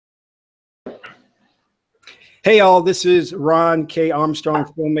Hey, all, this is Ron K. Armstrong,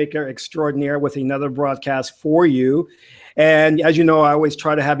 filmmaker extraordinaire, with another broadcast for you. And as you know, I always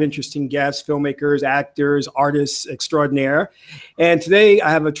try to have interesting guests, filmmakers, actors, artists extraordinaire. And today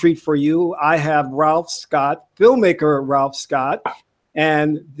I have a treat for you. I have Ralph Scott, filmmaker Ralph Scott.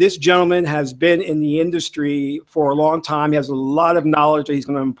 And this gentleman has been in the industry for a long time. He has a lot of knowledge that he's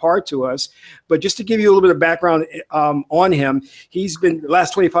going to impart to us. But just to give you a little bit of background on him, he's been, the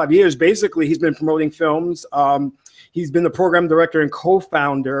last 25 years, basically, he's been promoting films. He's been the program director and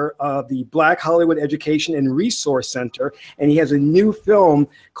co-founder of the Black Hollywood Education and Resource Center. And he has a new film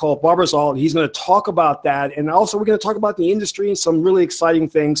called Barbasol. He's going to talk about that. And also, we're going to talk about the industry and some really exciting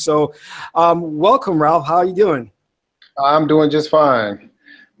things. So welcome, Ralph. How are you doing? I'm doing just fine,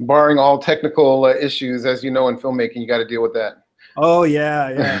 barring all technical issues. As you know, in filmmaking, you got to deal with that. Oh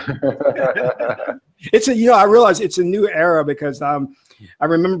yeah. It's a, I realize it's a new era because I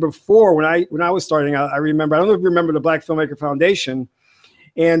remember before when I was starting out, I don't know if you remember the Black Filmmaker Foundation,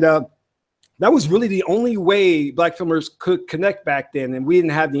 and that was really the only way Black filmmakers could connect back then. And we didn't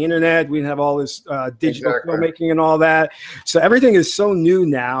have the internet. We didn't have all this digital filmmaking and all that. So everything is so new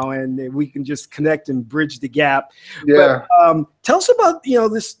now, and we can just connect and bridge the gap. Yeah. But tell us about,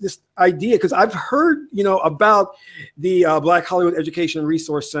 this idea, because I've heard, about the Black Hollywood Education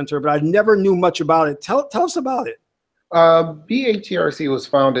Resource Center, but I never knew much about it. Tell us about it. BHERC was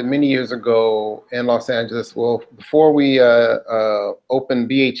founded many years ago in Los Angeles. Well, before we opened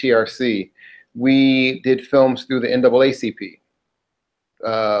BHERC, we did films through the NAACP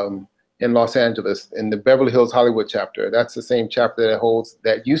in Los Angeles in the Beverly Hills Hollywood chapter. That's the same chapter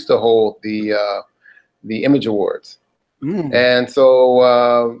that used to hold the Image Awards. And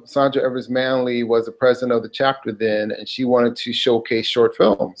so Sandra Evers Manley was the president of the chapter then, and she wanted to showcase short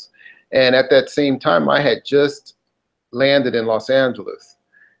films. And at that same time, I had just landed in Los Angeles,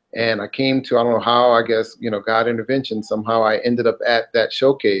 and I came to, I don't know how, I guess, God intervention, somehow I ended up at that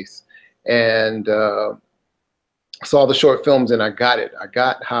showcase and saw the short films, and I got it. I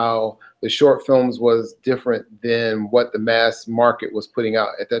got how the short films was different than what the mass market was putting out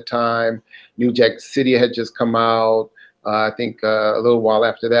at that time. New Jack City had just come out. I think a little while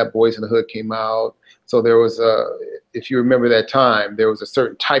after that, Boys in the Hood came out. So there was if you remember that time, there was a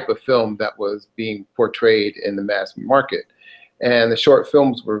certain type of film that was being portrayed in the mass market. And the short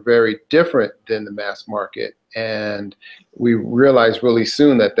films were very different than the mass market. And we realized really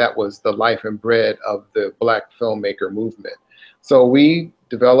soon that that was the life and bread of the Black filmmaker movement. So we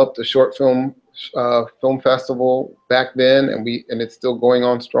developed a short film festival back then, and it's still going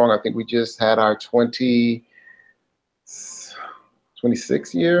on strong. I think we just had our 26th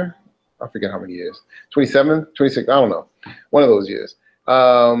year. I forget how many years, 27, 26, I don't know, one of those years,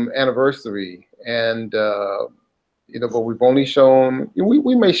 anniversary. And, but we've only shown,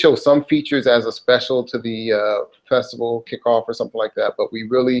 we may show some features as a special to the festival kickoff or something like that, but we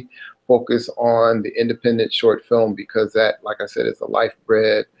really focus on the independent short film because that, like I said, is the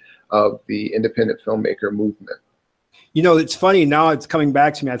lifeblood of the independent filmmaker movement. It's funny, now it's coming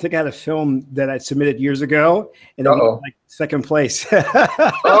back to me. I think I had a film that I submitted years ago, and it was like second place.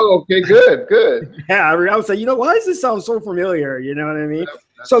 Oh, okay, good. Yeah, I was like, why does this sound so familiar? You know what I mean?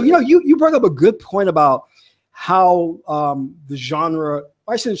 So, you brought up a good point about how the genre,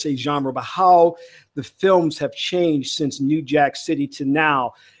 I shouldn't say genre, but how the films have changed since New Jack City to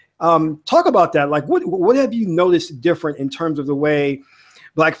now. Talk about that. Like, what have you noticed different in terms of the way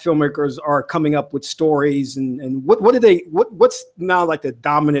Black filmmakers are coming up with stories, and what's now like the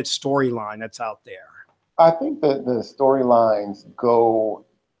dominant storyline that's out there? I think that the storylines go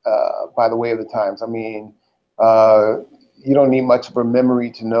by the way of the times. I mean, you don't need much of a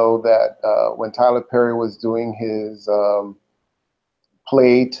memory to know that when Tyler Perry was doing his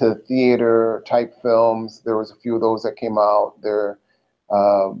play to theater type films, there was a few of those that came out there.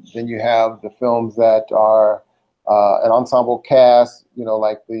 Then you have the films that are an ensemble cast,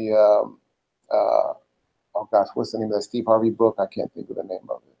 like the, oh gosh, what's the name of that Steve Harvey book? I can't think of the name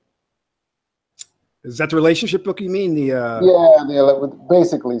of it. Is that the relationship book you mean? Yeah,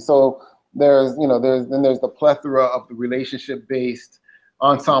 basically. So there's the plethora of the relationship-based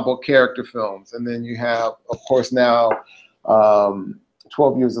ensemble character films. And then you have, of course, now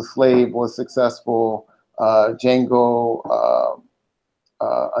 12 Years a Slave was successful. Django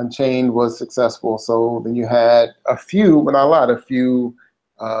Unchained was successful. So then you had a few, but not a lot, a few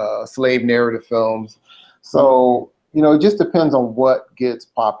slave narrative films. So, it just depends on what gets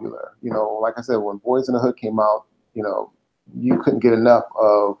popular. Like I said, when Boys in the Hood came out, you couldn't get enough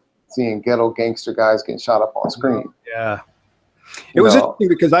of seeing ghetto gangster guys getting shot up on screen. Yeah. It You was know, interesting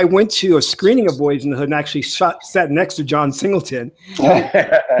because I went to a screening of Boys in the Hood and actually sat next to John Singleton.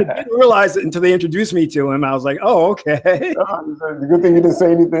 I didn't realize it until they introduced me to him. I was like, "Oh, okay." The good thing you didn't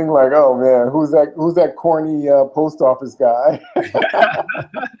say anything like, "Oh man, who's that corny post office guy?"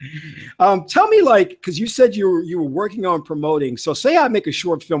 Tell me, like, because you said you were working on promoting. So, say I make a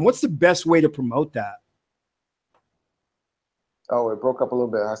short film. What's the best way to promote that? Oh, it broke up a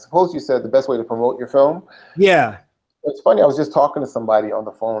little bit. I suppose you said the best way to promote your film. Yeah. It's funny. I was just talking to somebody on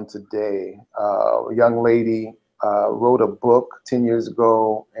the phone today. A young lady wrote a book 10 years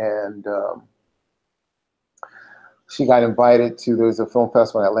ago, and she got invited to. There's a film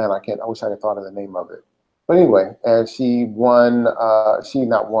festival in Atlanta. I wish I had thought of the name of it. But anyway, and she won. She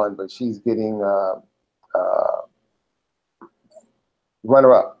not won, but she's getting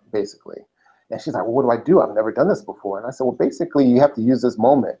runner up basically. And she's like, well, what do I do? I've never done this before. And I said, well, basically, you have to use this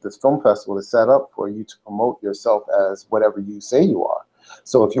moment. This film festival is set up for you to promote yourself as whatever you say you are.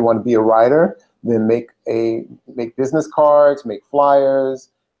 So if you want to be a writer, then make business cards, make flyers,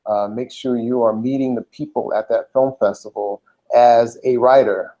 make sure you are meeting the people at that film festival as a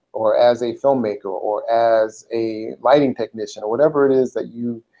writer or as a filmmaker or as a lighting technician or whatever it is that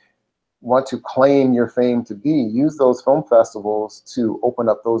you want to claim your fame to be. Use those film festivals to open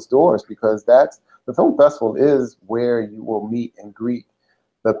up those doors, because the film festival is where you will meet and greet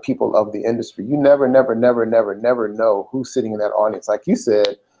the people of the industry. You never know who's sitting in that audience. Like you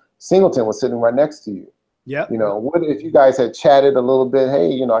said, Singleton was sitting right next to you. Yeah. You know, what if you guys had chatted a little bit?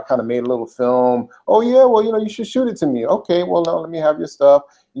 Hey, you know, I kind of made a little film. Oh yeah, well, you know, you should shoot it to me. Okay, well, no, let me have your stuff.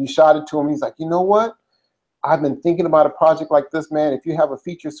 You shot it to him. He's like, you know what? I've been thinking about a project like this, man. If you have a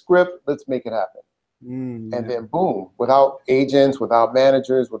feature script, let's make it happen. Yeah. And then boom, without agents, without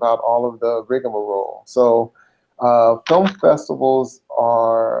managers, without all of the rigmarole. So film festivals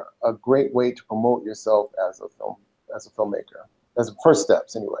are a great way to promote yourself as a filmmaker, as first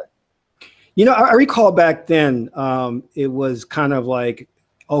steps anyway. You know, I recall back then, it was kind of like,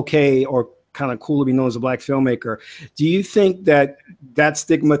 okay, or kind of cool to be known as a Black filmmaker. Do you think that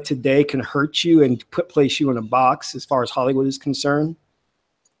stigma today can hurt you and place you in a box as far as Hollywood is concerned?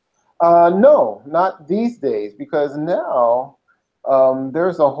 No, not these days, because now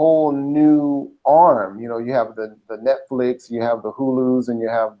there's a whole new arm. You know, you have the Netflix, you have the Hulus, and you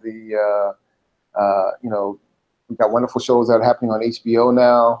have the, you know, we've got wonderful shows that are happening on HBO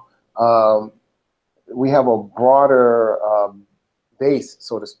now. We have a broader base,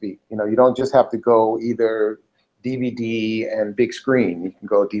 so to speak. You know, you don't just have to go either DVD and big screen. You can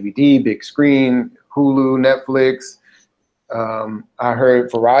go DVD, big screen, Hulu, Netflix. I heard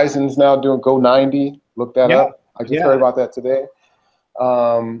Verizon's now doing Go 90. Look that up. I just heard about that today.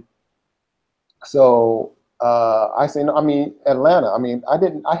 So I say, no, I mean, Atlanta. I mean,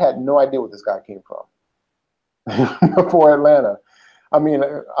 I had no idea where this guy came from before Atlanta. I mean,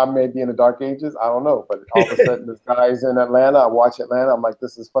 I may be in the dark ages. I don't know. But all of a sudden, this guy's in Atlanta. I watch Atlanta. I'm like,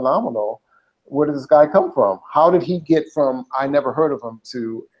 this is phenomenal. Where did this guy come from? How did he get from I never heard of him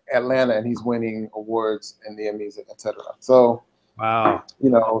to Atlanta and he's winning awards and the Emmys, etc. So, wow, you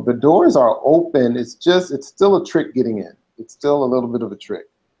know, the doors are open. It's still a trick getting in. It's still a little bit of a trick.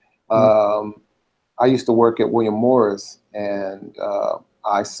 I used to work at William Morris, and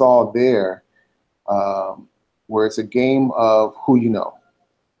I saw there where it's a game of who you know,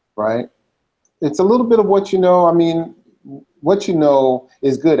 right? It's a little bit of what you know. I mean, what you know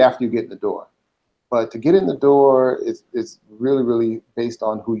is good after you get in the door. But to get in the door is really, really based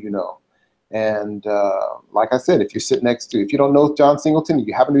on who you know. And like I said, if you don't know John Singleton,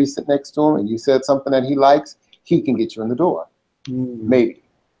 you happen to be sitting next to him and you said something that he likes, he can get you in the door. Maybe.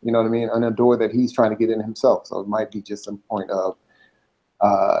 You know what I mean? On a door that he's trying to get in himself. So it might be just some point of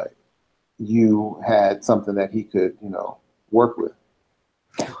you had something that he could, you know, work with.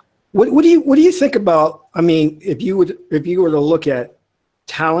 What do you think about? I mean, if you were to look at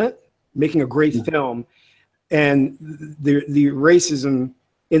talent, making a great film, and the racism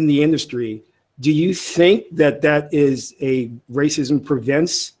in the industry, do you think that is a racism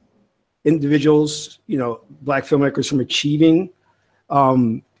prevents individuals, you know, Black filmmakers from achieving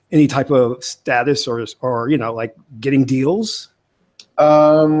any type of status or you know, like getting deals?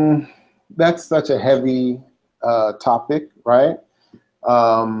 That's such a heavy topic, right?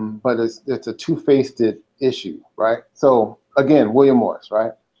 But it's a two-faced issue, right? So again, William Morris,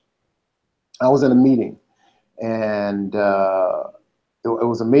 right? I was in a meeting, and it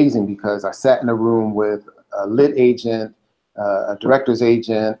was amazing because I sat in a room with a lit agent, a director's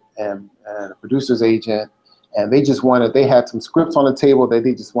agent, and a producer's agent, and they had some scripts on the table that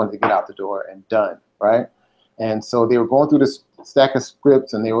they just wanted to get out the door and done, right? And so they were going through this stack of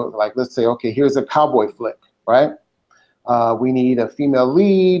scripts, and they were like, let's say, okay, here's a cowboy flick, right? We need a female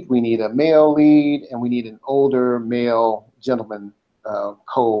lead, we need a male lead, and we need an older male gentleman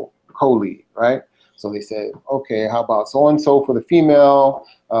co-lead, right? So they said, okay, how about so-and-so for the female?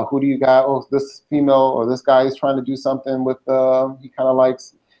 Who do you got? Oh, this female or this guy is trying to do something with, he kind of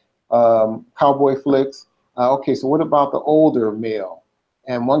likes cowboy flicks. Okay, so what about the older male?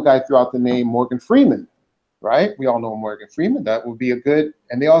 And one guy threw out the name Morgan Freeman, right? We all know Morgan Freeman. That would be a good,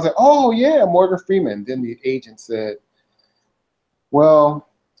 and they all said, oh yeah, Morgan Freeman. Then the agent said, well,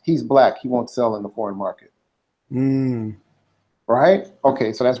 he's black. He won't sell in the foreign market. Right?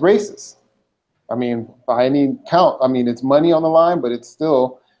 Okay, so that's racist. I mean, by any count, I mean, it's money on the line, but it's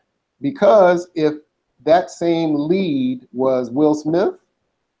still, because if that same lead was Will Smith,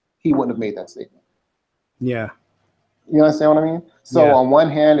 he wouldn't have made that statement. Yeah. You understand what I mean? So on one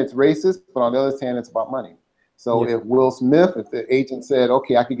hand, it's racist, but on the other hand, it's about money. So if Will Smith, if the agent said,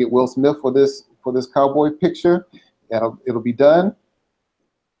 okay, I could get Will Smith for this cowboy picture, it'll be done,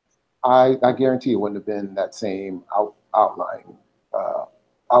 I guarantee it wouldn't have been that same outline,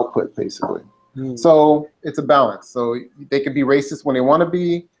 output, basically. So it's a balance. So they can be racist when they want to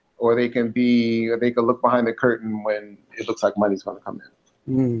be, or they can look behind the curtain when it looks like money's going to come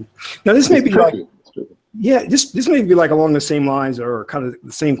in. Now this may be like, this may be like along the same lines or kind of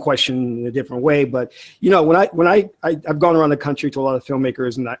the same question in a different way. But you know, when I've gone around the country to a lot of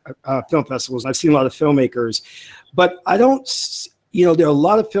filmmakers and film festivals, and I've seen a lot of filmmakers, but I don't, you know, there are a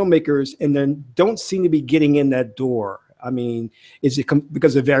lot of filmmakers and then don't seem to be getting in that door. I mean, is it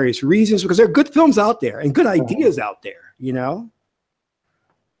because of various reasons? Because there are good films out there and good ideas out there, you know?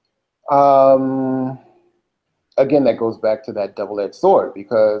 Again, that goes back to that double-edged sword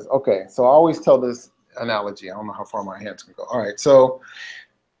because, okay, so I always tell this analogy. I don't know how far my hands can go. All right, so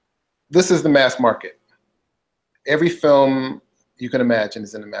this is the mass market. Every film you can imagine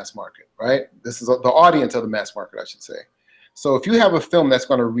is in the mass market, right? This is the audience of the mass market, I should say. So if you have a film that's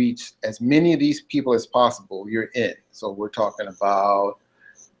going to reach as many of these people as possible, you're in. So we're talking about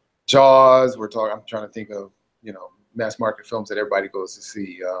Jaws. I'm trying to think of, you know, mass market films that everybody goes to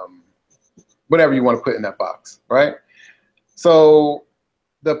see. Whatever you want to put in that box, right? So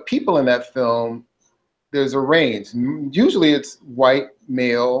the people in that film, there's a range. Usually it's white,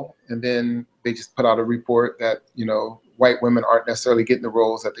 male, and then they just put out a report that, you know, white women aren't necessarily getting the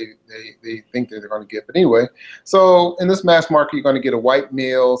roles that they think that they're going to get. But anyway, so in this mass market, you're going to get a white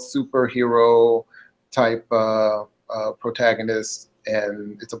male superhero type protagonist,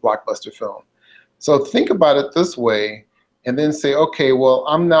 and it's a blockbuster film. So think about it this way, and then say, okay, well,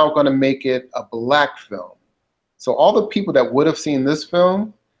 I'm now going to make it a black film. So all the people that would have seen this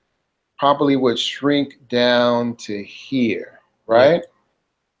film probably would shrink down to here, right?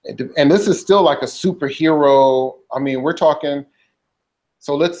 Yeah. And this is still like a superhero. I mean, we're talking,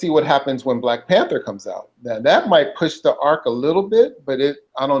 so let's see what happens when Black Panther comes out. Now, that might push the arc a little bit, but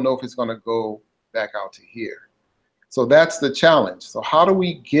I don't know if it's going to go back out to here. So that's the challenge. So how do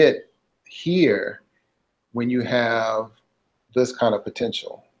we get here when you have this kind of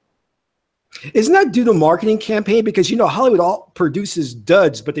potential? Isn't that due to marketing campaign? Because, you know, Hollywood all produces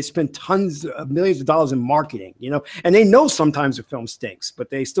duds, but they spend tons of millions of dollars in marketing, you know, and they know sometimes the film stinks, but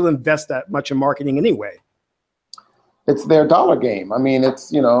they still invest that much in marketing anyway. It's their dollar game. I mean,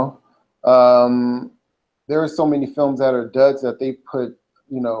 it's, you know, there are so many films that are duds that they put,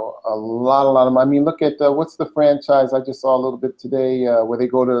 you know, a lot of money. I mean, look at what's the franchise I just saw a little bit today where they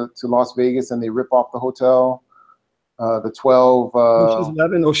go to Las Vegas and they rip off the hotel, the 12. Ocean's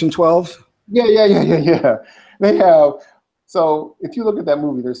 11, Ocean 12. Yeah. They have, so if you look at that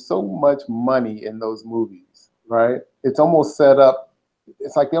movie, there's so much money in those movies, right? It's almost set up,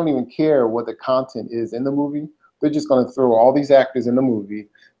 it's like they don't even care what the content is in the movie. They're just going to throw all these actors in the movie,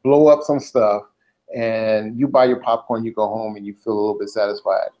 blow up some stuff, and you buy your popcorn, you go home, and you feel a little bit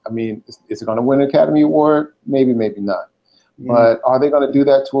satisfied. I mean, is it going to win an Academy Award? Maybe, maybe not. But are they going to do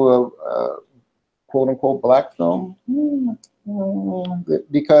that to a quote-unquote black film?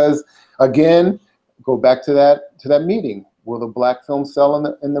 Because again, go back to that meeting. Will the black film sell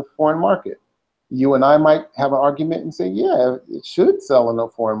in the foreign market? You and I might have an argument and say, yeah, it should sell in the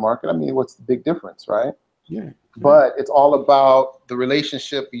foreign market. I mean, what's the big difference, right? Yeah. But it's all about the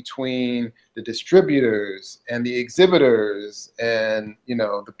relationship between the distributors and the exhibitors and, you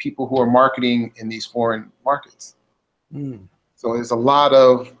know, the people who are marketing in these foreign markets. So there's a lot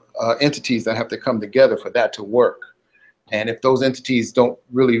of entities that have to come together for that to work. And if those entities don't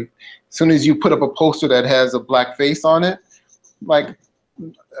really, as soon as you put up a poster that has a black face on it, like,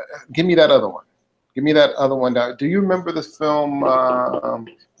 give me that other one. Give me that other one. Do you remember the film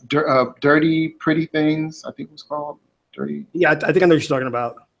Dirty Pretty Things? I think it was called Dirty. Yeah, I think I know what you're talking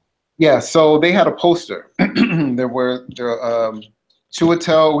about. Yeah, so they had a poster. There were Chiwetel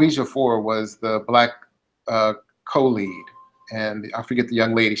Ejiofor was the black co-lead, and I forget the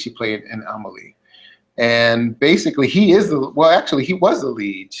young lady she played in Amelie. And basically, he is actually, he was the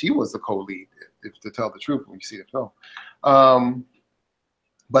lead. She was the co-lead, if to tell the truth, when you see the film.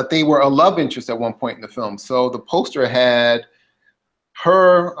 But they were a love interest at one point in the film. So the poster had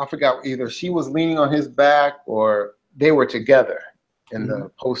her, I forgot, either she was leaning on his back or they were together in the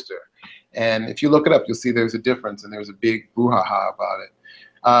poster. And if you look it up, you'll see there's a difference, and there's a big brouhaha about it.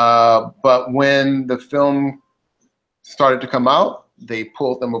 But when the film started to come out, they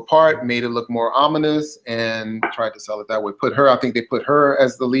pulled them apart, made it look more ominous, and tried to sell it that way. I think they put her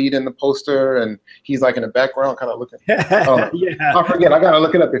as the lead in the poster, and he's like in the background, kind of looking. Oh, yeah. I forget. I gotta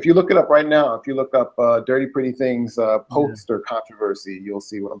look it up. If you look it up right now, if you look up "Dirty Pretty Things" poster controversy, you'll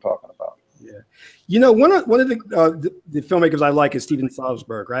see what I'm talking about. Yeah, you know, one of the filmmakers I like is Steven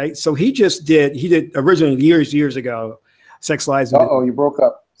Soderbergh, right? So he did originally years ago, Sex Lies. Oh, you broke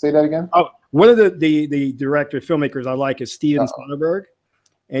up. Say that again. Oh, one of the director filmmakers I like is Steven Soderbergh,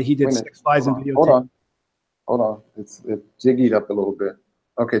 and he did Sex Lies and Videotape. Hold on, it jiggied up a little bit.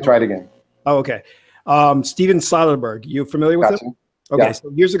 Okay, try it again. Oh, okay. Steven Soderbergh, you familiar with him? Okay, yeah.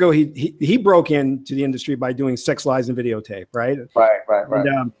 So years ago he broke into the industry by doing Sex Lies and Videotape, right? Right.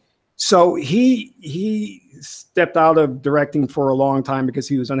 And, so he stepped out of directing for a long time because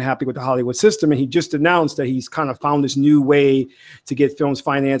he was unhappy with the Hollywood system, and he just announced that he's kind of found this new way to get films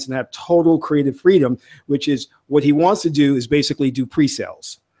financed and have total creative freedom, which is what he wants to do is basically do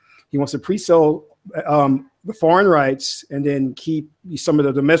pre-sales. He wants to pre-sale the foreign rights and then keep some of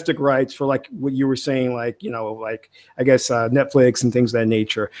the domestic rights for, like what you were saying, like, you know, like I guess Netflix and things of that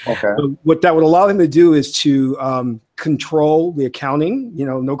nature. Okay. So what that would allow him to do is to control the accounting, you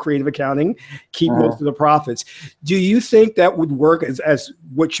know, no creative accounting, keep most of the profits. Do you think that would work as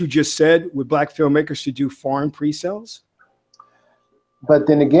what you just said with black filmmakers to do foreign pre-sales? But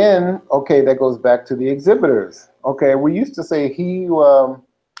then again, okay, that goes back to the exhibitors. Okay, we used to say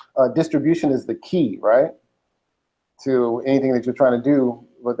distribution is the key, right, to anything that you're trying to do.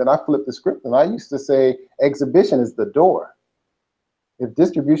 But then I flipped the script and I used to say exhibition is the door. If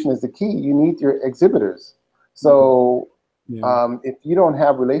distribution is the key, you need your exhibitors. So if you don't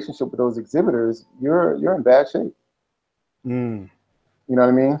have a relationship with those exhibitors, you're in bad shape. You know what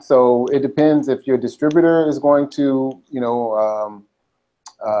I mean? So it depends if your distributor is going to, you know,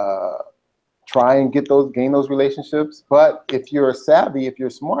 try and gain those relationships. But if you're savvy, if you're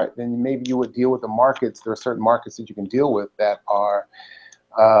smart, then maybe you would deal with the markets. There are certain markets that you can deal with that are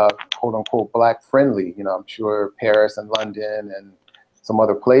quote unquote black friendly. You know, I'm sure Paris and London and some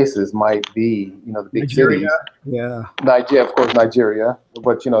other places might be, you know, the big cities. Yeah. Nigeria, of course, Nigeria.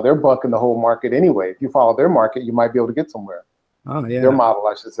 But, you know, they're bucking the whole market anyway. If you follow their market, you might be able to get somewhere. Oh, yeah. Their model,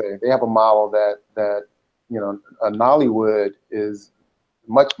 I should say. They have a model that you know, Nollywood is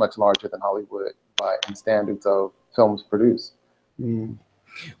much larger than Hollywood in standards of films produced.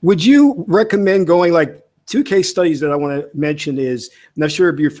 Would you recommend going, like, two case studies that I want to mention is, I'm not sure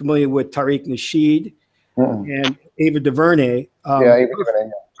if you're familiar with Tariq Nasheed and Ava DuVernay. Ava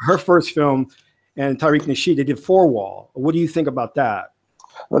DuVernay. Her first film, and Tariq Nasheed, they did Four Wall. What do you think about that?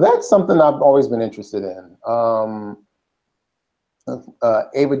 Well, that's something I've always been interested in.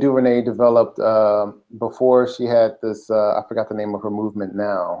 Ava DuVernay developed, before she had this, I forgot the name of her movement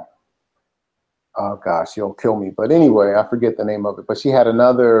now. Oh gosh, you'll kill me. But anyway, I forget the name of it. But she had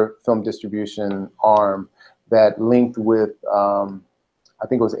another film distribution arm that linked with, I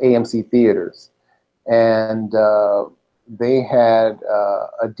think it was AMC Theaters. And they had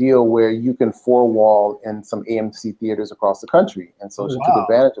a deal where you can four-wall in some AMC theaters across the country. And so she took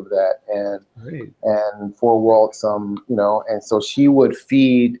advantage of that and four-walled some, you know, and so she would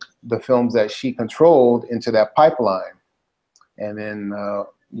feed the films that she controlled into that pipeline. And then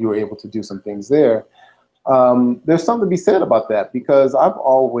you were able to do some things there. There's something to be said about that, because I've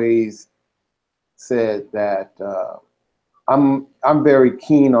always said that I'm very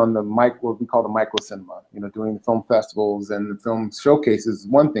keen on what we call the micro cinema. You know, doing the film festivals and the film showcases is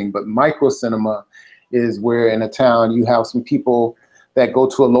one thing, but micro cinema is where in a town you have some people that go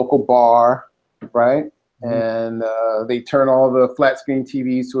to a local bar, right? And they turn all the flat screen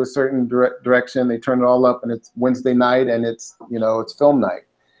TVs to a certain direction. They turn it all up, and it's Wednesday night, and it's, you know, it's film night.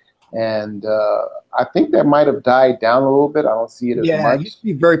 And I think that might have died down a little bit. I don't see it as much. Yeah, it used to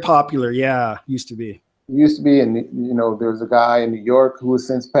be very popular. Yeah, used to be. And you know, there was a guy in New York who has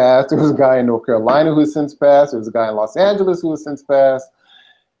since passed. There was a guy in North Carolina who has since passed. There was a guy in Los Angeles who has since passed.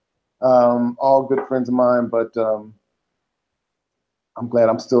 All good friends of mine, but I'm glad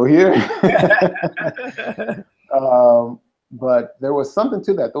I'm still here. but there was something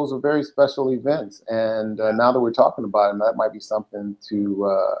to that. Those were very special events, and now that we're talking about them, that might be something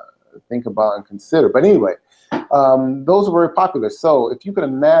to think about and consider. But anyway, those were very popular. So if you could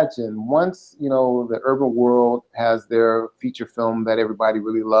imagine, once the urban world has their feature film that everybody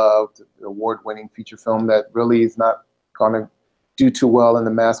really loved, the award-winning feature film that really is not going to do too well in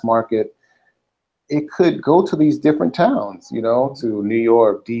the mass market, it could go to these different towns, to New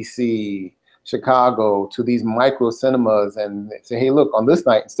York, DC, Chicago, to these micro cinemas, and say, hey, look, on this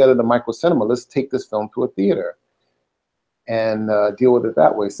night, instead of the micro cinema, let's take this film to a theater and deal with it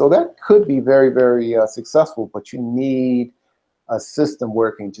that way. So that could be very, very successful, but you need a system where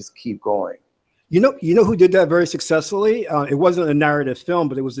it can just keep going. You know who did that very successfully? It wasn't a narrative film,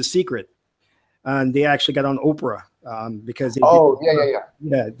 but it was The Secret. And they actually got on Oprah because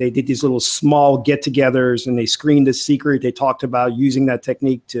they did these little small get-togethers, and they screened The Secret. They talked about using that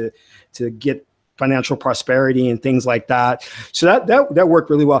technique to get financial prosperity and things like that. So that worked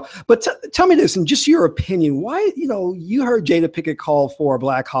really well. But tell me this, in just your opinion, why, you heard Jada Pinkett call for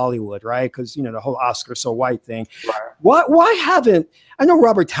Black Hollywood, right? Because, the whole Oscar so white thing. Right. Why haven't, I know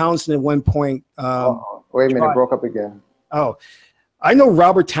Robert Townsend at one point. Wait a minute, it broke up again. Oh, I know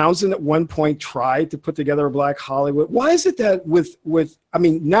Robert Townsend at one point tried to put together a Black Hollywood. Why is it that I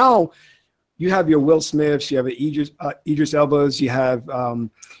mean, now you have your Will Smiths, you have Idris Elbas, you have,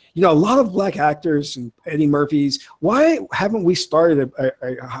 a lot of Black actors and Eddie Murphys. Why haven't we started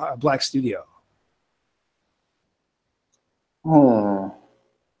a Black studio? There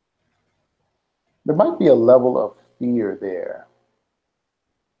might be a level of fear there,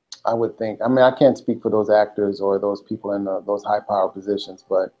 I would think. I mean, I can't speak for those actors or those people in those high power positions,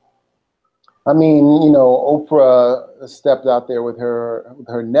 but I mean, Oprah stepped out there with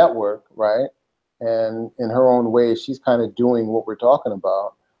her network, right? And in her own way, she's kind of doing what we're talking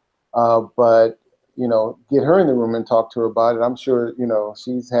about. But get her in the room and talk to her about it. I'm sure,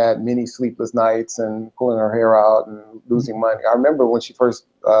 she's had many sleepless nights and pulling her hair out and losing money. I remember when she first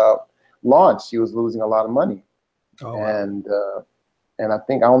launched, she was losing a lot of money. Oh, wow. And I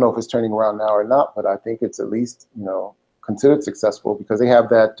don't know if it's turning around now or not, but I think it's at least, considered successful because they have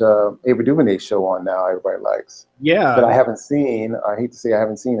that Ava DuVernay show on now everybody likes. Yeah. But I haven't seen. I hate to say I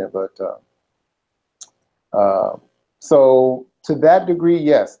haven't seen it, but so to that degree,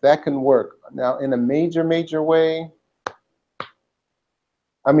 yes, that can work. Now, in a major, major way,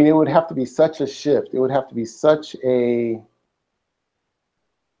 I mean, it would have to be such a shift. It would have to be such a,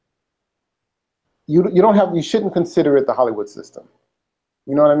 you shouldn't consider it the Hollywood system.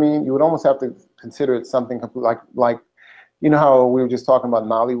 You know what I mean? You would almost have to consider it something like, how we were just talking about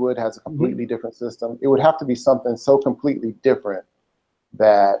Nollywood has a completely different system. It would have to be something so completely different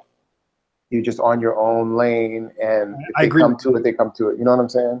that you're just on your own lane, and if they come to it, they come to it. You know what I'm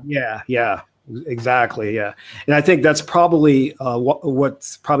saying? Yeah, exactly. Yeah, and I think that's probably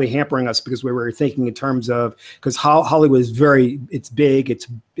what's probably hampering us, because we were thinking in terms of, because Hollywood is it's big, it's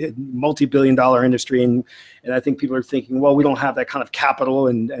a multi-billion-dollar industry, and I think people are thinking, well, we don't have that kind of capital,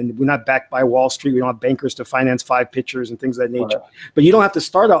 and we're not backed by Wall Street. We don't have bankers to finance 5 pictures and things of that nature. Right. But you don't have to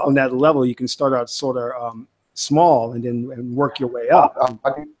start out on that level. You can start out sort of small and work your way up.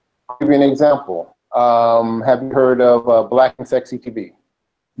 I'll give you an example. Have you heard of Black and Sexy TV?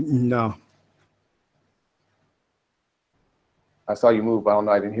 No. I saw you move, but I don't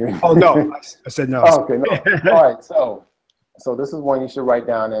know. I didn't hear you. Oh, no. I said no. Oh, okay, no. All right. So this is one you should write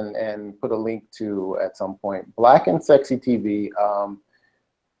down and put a link to at some point. Black and Sexy TV.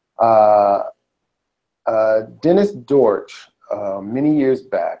 Dennis Dortch, many years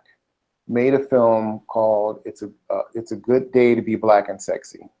back, made a film called "It's a Good Day to Be Black and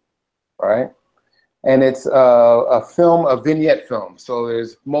Sexy." Right? And it's a vignette film. So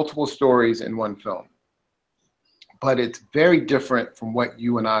there's multiple stories in one film. But it's very different from what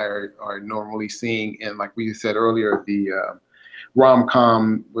you and I are normally seeing in, like we said earlier, the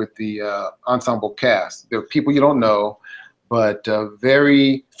rom-com with the ensemble cast. There are people you don't know, but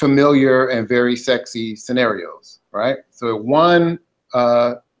very familiar and very sexy scenarios, right? So it won,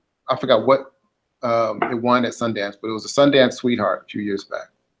 I forgot what it won at Sundance, but it was a Sundance Sweetheart a few years back.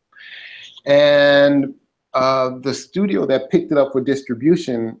 And the studio that picked it up for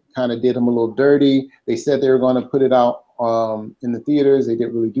distribution kind of did them a little dirty. They said they were going to put it out in the theaters. They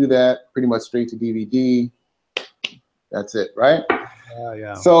didn't really do that. Pretty much straight to DVD. That's it, right?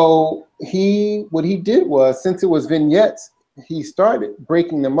 Yeah. So what he did was, since it was vignettes, he started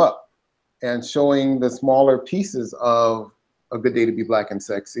breaking them up and showing the smaller pieces of A Good Day to Be Black and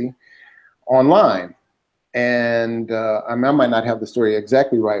Sexy online. And I might not have the story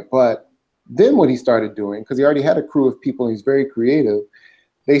exactly right, but then what he started doing, because he already had a crew of people and he's very creative,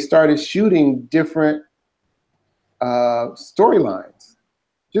 they started shooting different storylines,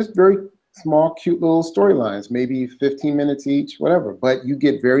 just very small, cute little storylines, maybe 15 minutes each, whatever. But you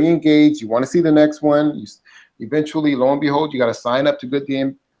get very engaged. You want to see the next one. Eventually, lo and behold, you got to sign up to Good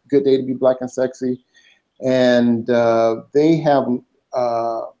Day to Be Black and Sexy, and they have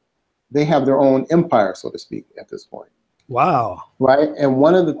their own empire, so to speak, at this point. Wow. Right. And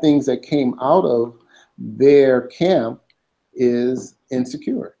one of the things that came out of their camp is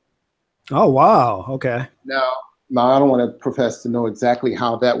Insecure. Oh, wow. Okay. Now, I don't want to profess to know exactly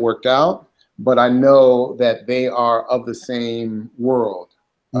how that worked out, but I know that they are of the same world.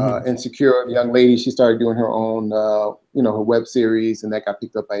 Insecure, the young lady, she started doing her own, her web series, and that got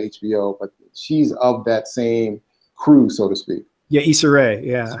picked up by HBO. But she's of that same crew, so to speak. Yeah, Issa Rae.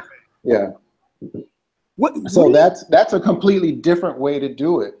 Yeah. Yeah. So that's a completely different way to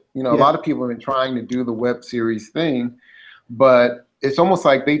do it. A lot of people have been trying to do the web series thing, but it's almost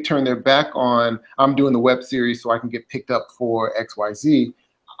like they turn their back on, I'm doing the web series so I can get picked up for XYZ.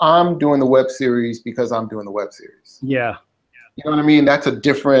 I'm doing the web series because I'm doing the web series. Yeah. You know what I mean? That's a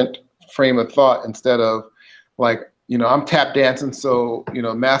different frame of thought instead of like, I'm tap dancing so,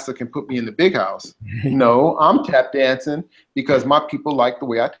 Master can put me in the big house. No, I'm tap dancing because my people like the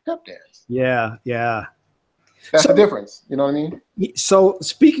way I tap dance. Yeah, yeah. That's the difference. You know what I mean? So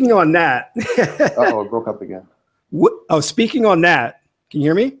speaking on that. Uh-oh, it broke up again. Speaking on that, can you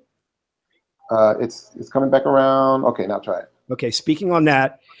hear me? It's coming back around. Okay, now try it. Okay, speaking on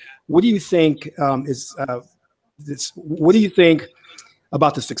that, what do you think what do you think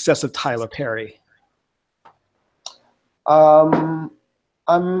about the success of Tyler Perry? I'm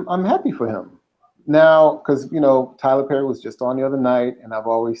happy for him now because Tyler Perry was just on the other night, and I've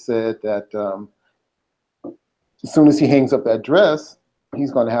always said that as soon as he hangs up that dress,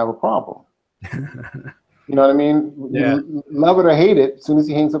 he's going to have a problem. You know what I mean? Yeah. You love it or hate it, as soon as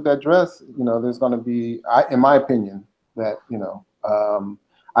he hangs up that dress, there's going to be, in my opinion, that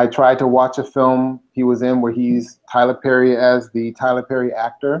I tried to watch a film he was in where he's Tyler Perry as the Tyler Perry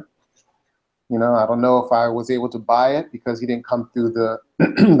actor. I don't know if I was able to buy it because he didn't come through the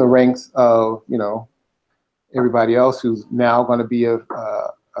the ranks of everybody else who's now going to be a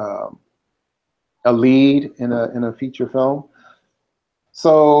lead in a feature film.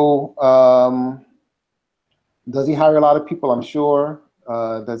 So does he hire a lot of people? I'm sure.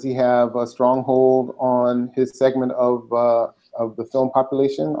 Does he have a stronghold on his segment of the film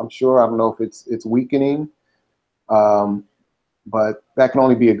population? I'm sure. I don't know if it's weakening, but that can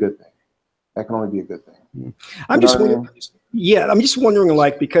only be a good thing. That can only be a good thing. I'm just wondering, I'm just wondering,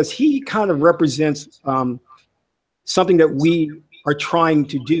 like, because he kind of represents something that we are trying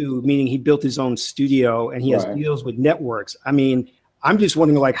to do, meaning he built his own studio and he has deals with networks. I mean, I'm just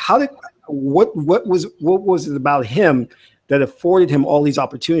wondering, like, what was it about him that afforded him all these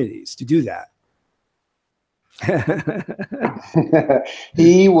opportunities to do that?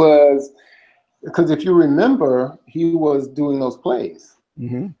 He was, because if you remember, he was doing those plays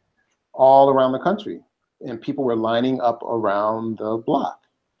all around the country, and people were lining up around the block.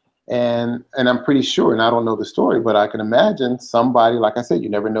 And I'm pretty sure, and I don't know the story, but I can imagine somebody, like I said, you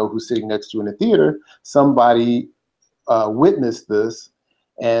never know who's sitting next to you in the theater. Somebody witnessed this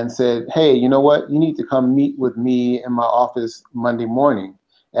and said, hey, you know what? You need to come meet with me in my office Monday morning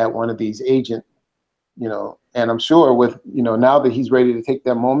at one of these agent, and I'm sure with, now that he's ready to take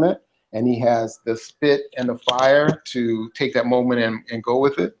that moment and he has the spit and the fire to take that moment and go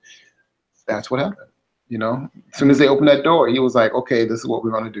with it, that's what happened. As soon as they opened that door, he was like, okay, this is what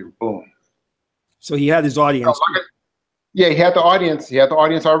we're going to do. Boom. So he had his audience. Yeah, he had the audience. He had the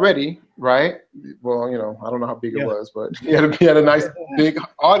audience already, right? Well, I don't know how big it was, but he had a nice big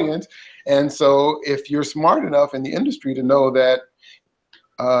audience. And so if you're smart enough in the industry to know that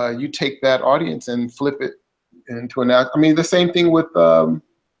you take that audience and flip it into the same thing with on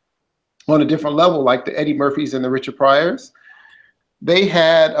a different level, like the Eddie Murphys and the Richard Pryors. They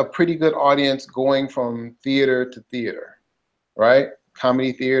had a pretty good audience going from theater to theater, right?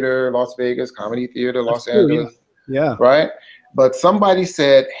 Comedy theater, Las Vegas, comedy theater, Los Angeles. Yeah. Right? But somebody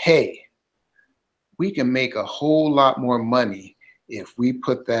said, hey, we can make a whole lot more money if we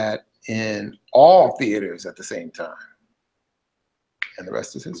put that in all theaters at the same time. And the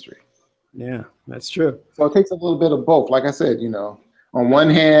rest is history. Yeah, that's true. So it takes a little bit of both. Like I said, on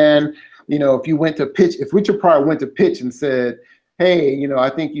one hand, if Richard Pryor went to pitch and said, hey, I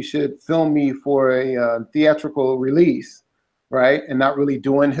think you should film me for a theatrical release, right? And not really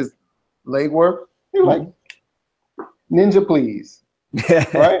doing his legwork, you're like, ninja, please.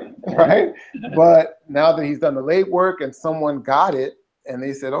 Right? But now that he's done the legwork and someone got it and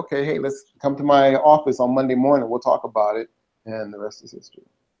they said, okay, hey, let's come to my office on Monday morning. We'll talk about it. And the rest is history.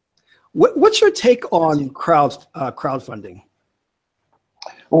 What's your take on crowdfunding?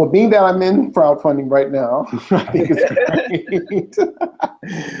 Well, being that I'm in crowdfunding right now, I think it's great.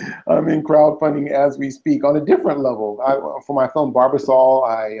 I'm in crowdfunding as we speak on a different level. For my film Barbasol,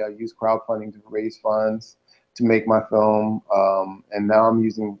 I use crowdfunding to raise funds to make my film, and now I'm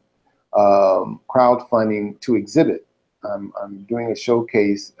using crowdfunding to exhibit. I'm doing a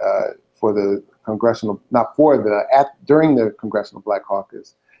showcase for the during the Congressional Black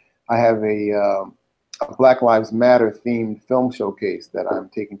Caucus. I have a Black Lives Matter themed film showcase that I'm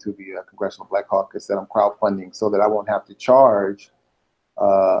taking to the Congressional Black Caucus that I'm crowdfunding so that I won't have to charge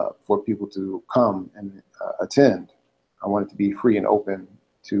for people to come and attend. I want it to be free and open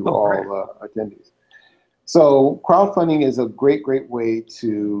to all attendees. So crowdfunding is a great, great way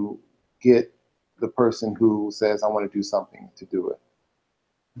to get the person who says, I want to do something to do it.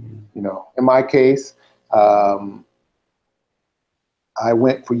 You know, in my case, I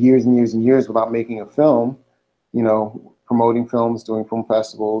went for years and years and years without making a film, you know, promoting films, doing film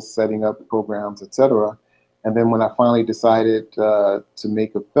festivals, setting up programs, etc. And then when I finally decided to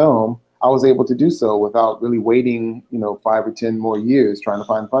make a film, I was able to do so without really waiting, you know, 5 or 10 more years trying to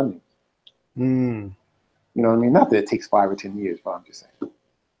find funding. You know what I mean? Not that it takes 5 or 10 years, but I'm just saying.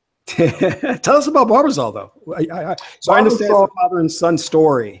 Tell us about Barbasol, though. So I understand it's a father and son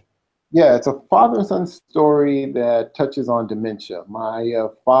story. Yeah, it's a father and son story that touches on dementia. My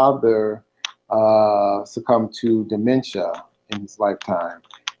father succumbed to dementia in his lifetime.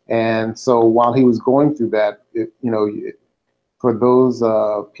 And so while he was going through that, for those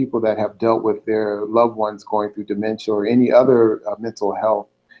people that have dealt with their loved ones going through dementia or any other mental health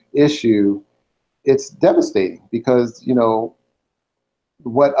issue, it's devastating because, you know,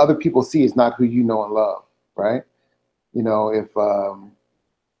 what other people see is not who you know and love, right? You know, if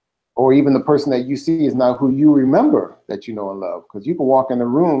or even the person that you see is not who you remember that you know and love. Because you can walk in a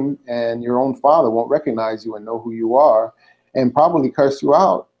room and your own father won't recognize you and know who you are and probably curse you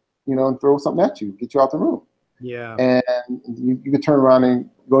out, you know, and throw something at you, get you out the room. Yeah. And you could turn around and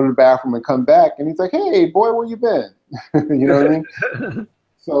go to the bathroom and come back and he's like, hey, boy, where you been? You know what I mean?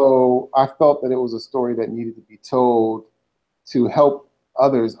 So I felt that it was a story that needed to be told to help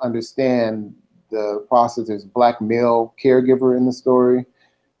others understand the process. There's a Black male caregiver in the story.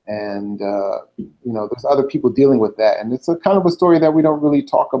 And, you know, there's other people dealing with that. And it's a kind of a story that we don't really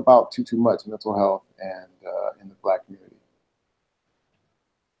talk about too much, mental health and in the Black community.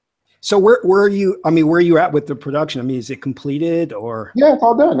 So where are you, I mean, where are you at with the production? I mean, is it completed or? Yeah, it's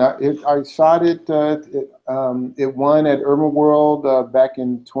all done. I shot it, it won at Urban World back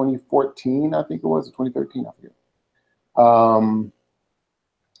in 2014, I think it was, 2013, I forget.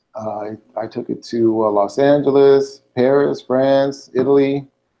 I took it to Los Angeles, Paris, France, Italy.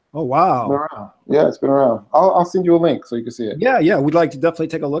 Oh, wow. It's been around. Yeah, it's been around. I'll send you a link so you can see it. Yeah, we'd like to definitely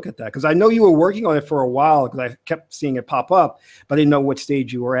take a look at that because I know you were working on it for a while because I kept seeing it pop up, but I didn't know what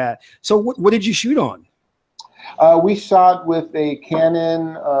stage you were at. So what did you shoot on? We shot with a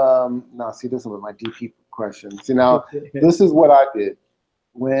Canon. Now, see, this is my DP question. See, now, this is what I did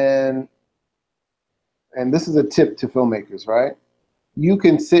and this is a tip to filmmakers, right? You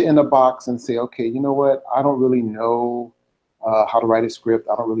can sit in a box and say, okay, you know what? I don't really know how to write a script.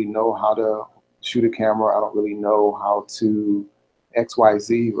 I don't really know how to shoot a camera. I don't really know how to X, Y,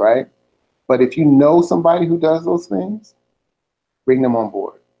 Z, right? But if you know somebody who does those things, bring them on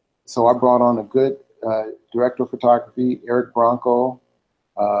board. So I brought on a good director of photography, Eric Bronco.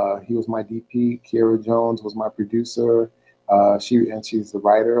 He was my DP. Kiera Jones was my producer. She's the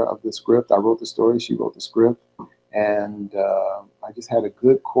writer of the script. I wrote the story. She wrote the script. And I just had a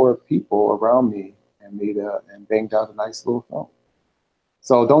good core of people around me and and banged out a nice little film.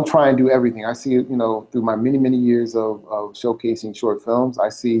 So don't try and do everything. I see, you know, through my many, many years of showcasing short films, I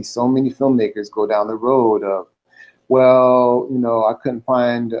see so many filmmakers go down the road of, well, you know, I couldn't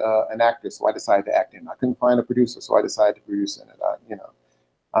find an actor, so I decided to act in it. I couldn't find a producer, so I decided to produce in it. You know,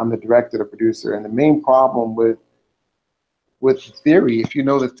 I'm the director, the producer. And the main problem with theory, if you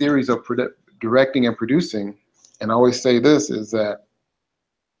know the theories of directing and producing, and I always say this, is that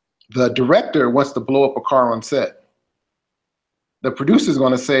the director wants to blow up a car on set. The producer is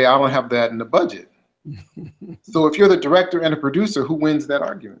going to say, I don't have that in the budget. So if you're the director and a producer, who wins that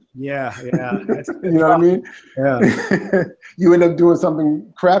argument? Yeah. You know what I mean? Yeah. You end up doing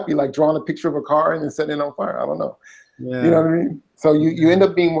something crappy, like drawing a picture of a car and then setting it on fire. I don't know. Yeah. You know what I mean? So you end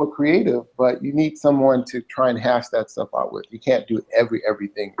up being more creative, but you need someone to try and hash that stuff out with. You can't do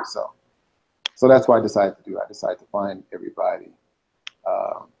everything yourself. So that's what I decided to do. I decided to find everybody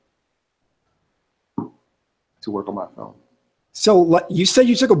to work on my film. So you said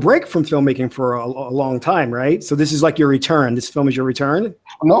you took a break from filmmaking for a long time, right? So this is like your return. This film is your return?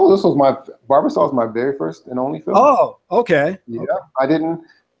 No, this was Barbara was my very first and only film. Oh, okay. Yeah, Okay. I didn't,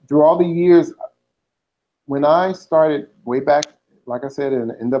 through all the years, when I started way back, like I said,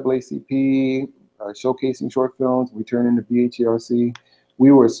 in NAACP, showcasing short films, returning to BHRC,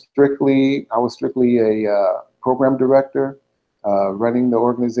 I was strictly a program director, running the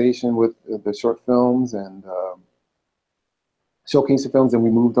organization with the short films and showcasing films. And we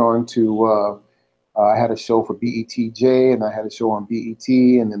moved on to, I had a show for BETJ, and I had a show on BET,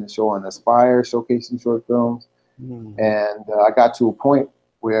 and then a show on Aspire, showcasing short films. And I got to a point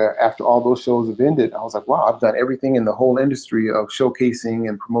where after all those shows have ended, I was like, wow, I've done everything in the whole industry of showcasing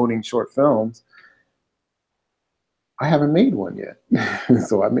and promoting short films. I haven't made one yet.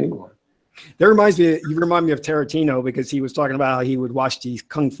 So I made one. That reminds me, you remind me of Tarantino, because he was talking about how he would watch these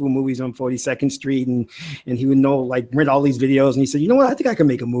Kung Fu movies on 42nd Street and he would know, like, rent all these videos. And he said, you know what, I think I can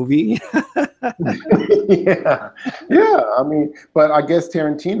make a movie. Yeah. Yeah. I mean, but I guess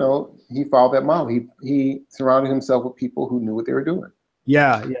Tarantino, he followed that model. He surrounded himself with people who knew what they were doing.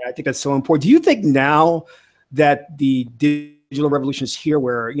 Yeah. Yeah. I think that's so important. Do you think now that the digital revolution is here,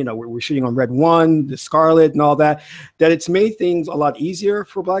 where, you know, we're shooting on Red One, the Scarlet and all that, that it's made things a lot easier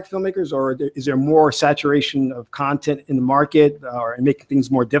for Black filmmakers, or is there more saturation of content in the market, or making things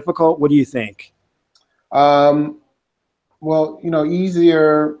more difficult? What do you think? Well, you know,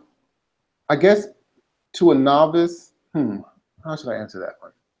 easier, I guess, to a novice. How should I answer that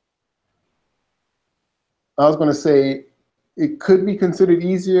one? I was going to say it could be considered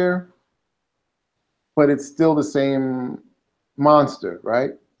easier, but it's still the same monster,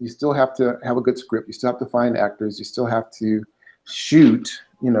 right? You still have to have a good script. You still have to find actors. You still have to shoot,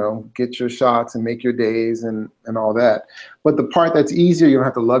 you know, get your shots and make your days and all that. But the part that's easier, you don't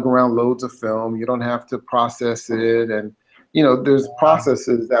have to lug around loads of film. You don't have to process it. And, you know, there's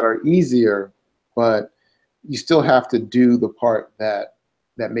processes that are easier, but you still have to do the part that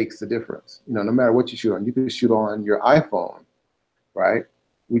makes the difference. You know, no matter what you shoot on, you can shoot on your iPhone, right?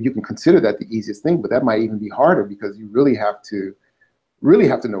 Well, you can consider that the easiest thing, but that might even be harder, because you really have to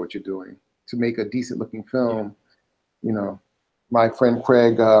know what you're doing to make a decent looking film. You know, my friend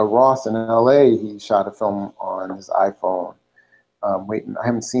Craig Ross in LA, he shot a film on his iPhone. I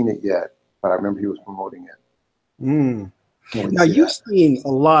haven't seen it yet, but I remember he was promoting it. Now, you've seen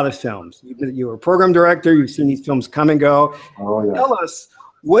a lot of films. You were a program director. You've seen these films come and go. Oh, yeah. Tell us,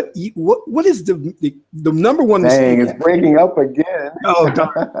 what is the number one mistake? Dang, it's breaking up again. Oh,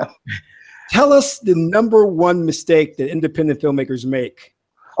 darn. Tell us the number one mistake that independent filmmakers make.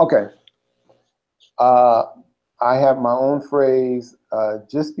 Okay. I have my own phrase.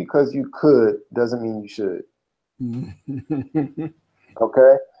 Just because you could doesn't mean you should.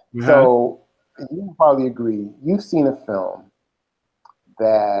 Okay. So you can probably agree. You've seen a film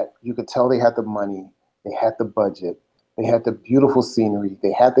that you could tell they had the money, they had the budget, they had the beautiful scenery,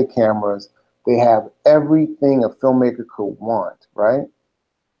 they had the cameras, they have everything a filmmaker could want, right?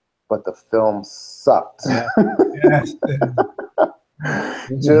 But the film sucked. Yes.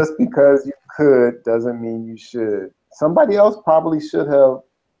 Just because you could doesn't mean you should. Somebody else probably should have,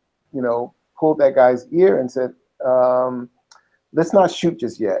 you know, pulled that guy's ear and said, let's not shoot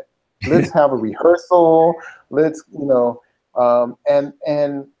just yet. Let's have a rehearsal. Let's, you know, and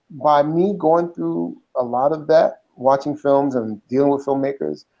by me going through a lot of that, watching films and dealing with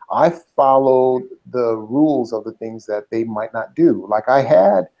filmmakers, I followed the rules of the things that they might not do. Like I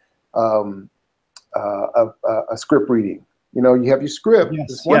had a script reading. You know, you have your script.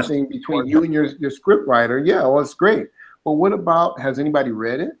 Yes, it's one thing between you and your script writer. Yeah, well, it's great. But what about, has anybody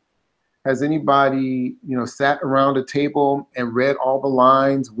read it? Has anybody, you know, sat around a table and read all the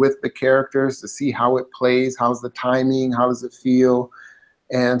lines with the characters to see how it plays? How's the timing? How does it feel?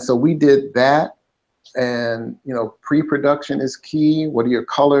 And so we did that. And, you know, pre-production is key. What are your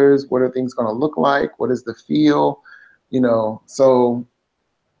colors? What are things going to look like? What is the feel? You know, so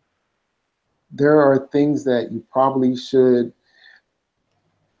there are things that you probably should.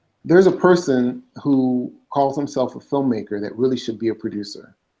 There's a person who calls himself a filmmaker that really should be a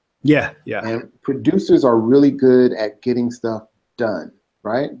producer. Yeah, yeah. And producers are really good at getting stuff done,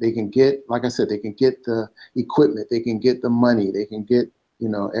 right? They can get, like I said, they can get the equipment, they can get the money, they can get, you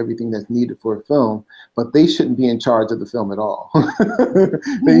know, everything that's needed for a film, but they shouldn't be in charge of the film at all.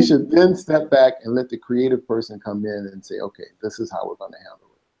 They should then step back and let the creative person come in and say, okay, this is how we're going to handle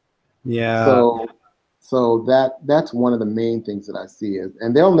it. Yeah. So that's one of the main things that I see,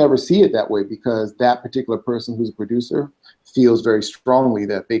 and they'll never see it that way, because that particular person who's a producer feels very strongly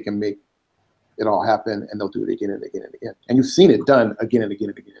that they can make it all happen, and they'll do it again and again and again. And you've seen it done again and again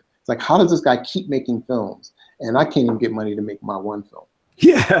and again. It's like, how does this guy keep making films and I can't even get money to make my one film.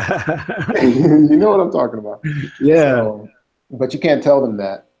 Yeah. You know what I'm talking about. Yeah. So, but you can't tell them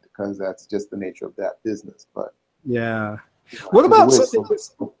that because that's just the nature of that business. But yeah. What about something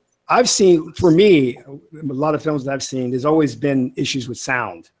I've seen, for me, a lot of films that I've seen, there's always been issues with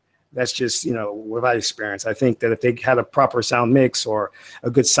sound. That's just, you know, what I experienced. I think that if they had a proper sound mix or a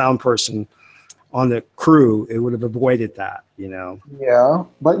good sound person on the crew, it would have avoided that, you know? Yeah,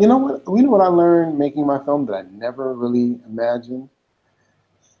 but you know what I learned making my film that I never really imagined?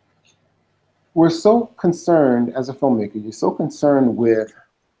 We're so concerned as a filmmaker, you're so concerned with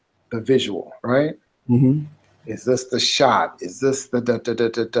the visual, right? Mm-hmm. Is this the shot? Is this the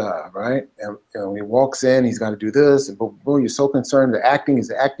da, right? And when he walks in, he's got to do this, and boom, boom, you're so concerned. The acting, is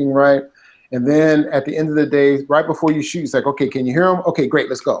the acting right? And then at the end of the day, right before you shoot, it's like, okay, can you hear him? Okay, great,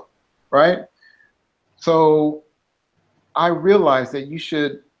 let's go, right? So I realized that you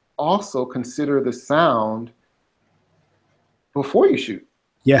should also consider the sound before you shoot.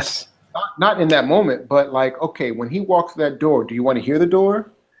 Yes. Not in that moment, but like, okay, when he walks through that door, do you want to hear the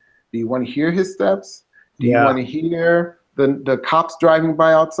door? Do you want to hear his steps? Do you want to hear the cops driving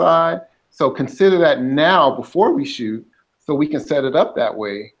by outside? So consider that now before we shoot, so we can set it up that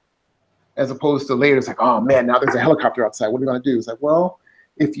way, as opposed to later. It's like, oh man, now there's a helicopter outside. What are we going to do? It's like, well,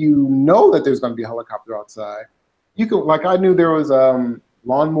 if you know that there's going to be a helicopter outside, you could, like I knew there was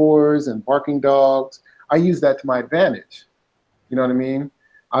lawnmowers and barking dogs. I used that to my advantage. You know what I mean?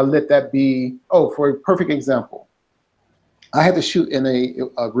 I let that be, for a perfect example. I had to shoot in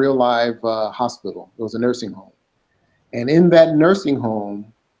a real live hospital. It was a nursing home. And in that nursing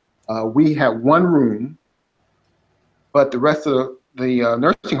home, we had one room, but the rest of the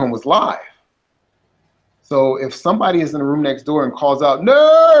nursing home was live. So if somebody is in the room next door and calls out,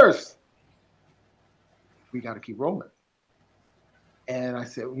 "Nurse!" we got to keep rolling. And I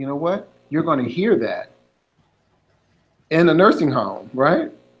said, you know what? You're going to hear that in a nursing home,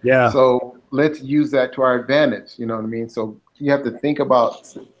 right? Yeah. So let's use that to our advantage. You know what I mean? So you have to think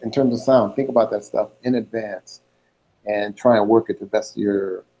about, in terms of sound, think about that stuff in advance and try and work at the best of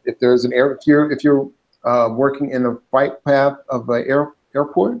your, if there's an air, if you're working in the flight path of an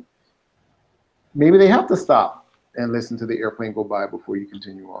airport, maybe they have to stop and listen to the airplane go by before you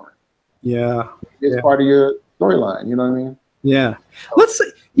continue on. Yeah. It's part of your storyline, you know what I mean? Yeah. Let's say,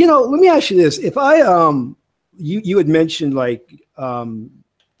 let me ask you this. If I, you had mentioned like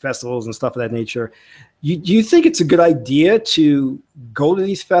festivals and stuff of that nature. Do you think it's a good idea to go to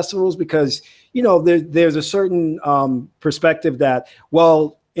these festivals? Because, there's a certain perspective that,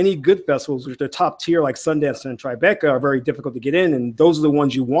 well, any good festivals, which are top tier like Sundance and Tribeca, are very difficult to get in. And those are the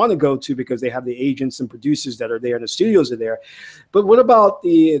ones you want to go to because they have the agents and producers that are there and the studios are there. But what about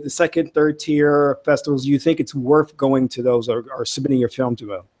the second, third tier festivals? Do you think it's worth going to those or submitting your film to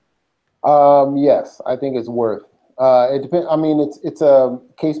them? Yes, I think it's worth. It depends. I mean, it's a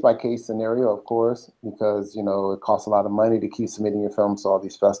case-by-case scenario, of course, because, it costs a lot of money to keep submitting your film to all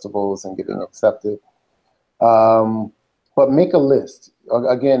these festivals and getting accepted. But make a list.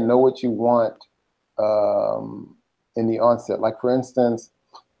 Again, know what you want in the onset. Like, for instance,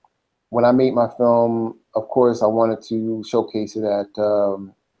 when I made my film, of course, I wanted to showcase it at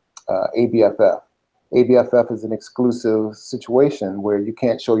ABFF. ABFF is an exclusive situation where you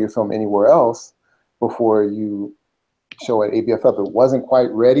can't show your film anywhere else before you show at ABFF. It wasn't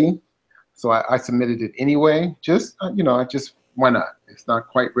quite ready, so I submitted it anyway. Just, why not? It's not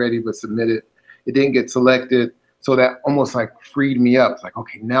quite ready, but submit it. It didn't get selected. So that almost like freed me up. It's like,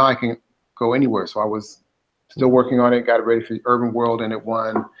 okay, now I can go anywhere. So I was still working on it, got it ready for the Urban World, and it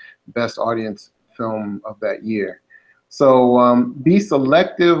won Best Audience Film of that year. So be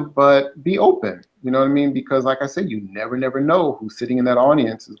selective, but be open. You know what I mean? Because like I said, you never know who's sitting in that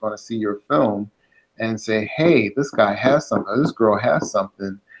audience is going to see your film and say, hey, this guy has something, or this girl has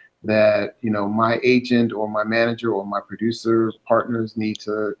something that, my agent or my manager or my producer partners need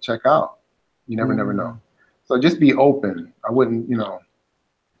to check out. You never know. So just be open. I wouldn't,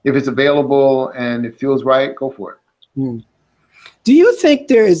 if it's available and it feels right, go for it. Do you think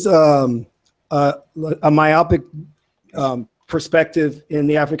there is a myopic perspective in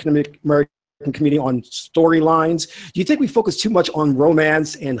the African American community on storylines? Do you think we focus too much on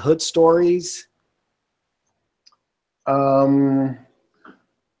romance and hood stories?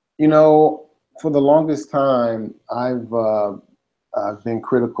 For the longest time, I've been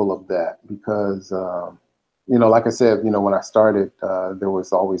critical of that because, like I said, when I started, there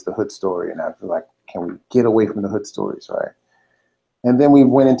was always the hood story, and I was like, can we get away from the hood stories, right? And then we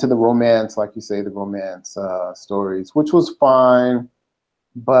went into the romance, like you say, the romance stories, which was fine.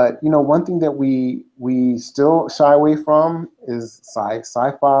 But, one thing that we still shy away from is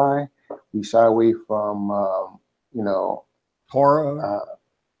sci-fi We shy away from, Horror.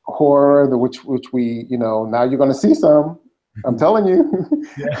 Horror, which we, now you're going to see some. I'm telling you,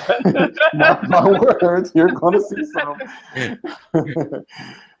 my words, you're going to see some.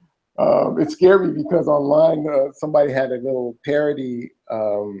 It scared me because online somebody had a little parody,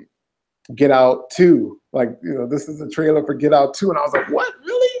 Get Out 2. Like, this is a trailer for Get Out 2. And I was like, what,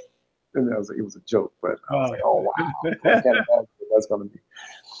 really? And I was like, it was a joke, but I was like, oh, wow. I can't imagine what that's going to be.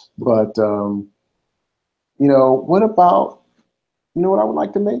 But, what about, what I would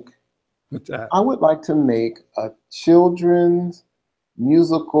like to make? What's that? I would like to make a children's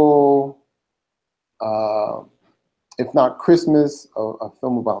musical, if not Christmas, a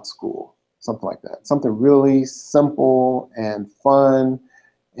film about school, something like that. Something really simple and fun,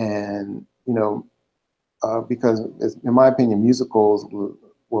 and because in my opinion, musicals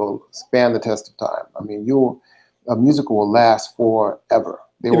will span the test of time. I mean, a musical will last forever.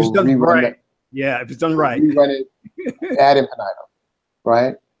 They will rerun it. Yeah, if it's done right. Rerun it ad infinitum,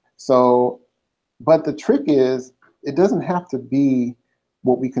 right? So, but the trick is, it doesn't have to be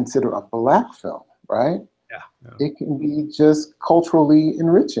what we consider a Black film, right? Yeah. It can be just culturally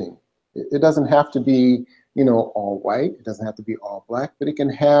enriching. It doesn't have to be, all white. It doesn't have to be all Black, but it can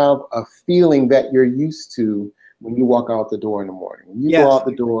have a feeling that you're used to when you walk out the door in the morning. When you go out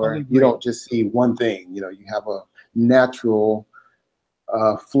the door, you don't just see one thing. You have a natural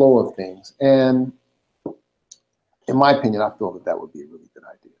flow of things. And in my opinion, I feel that would be a really good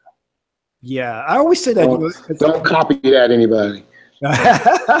idea. Yeah, I always say that. Don't copy that, anybody.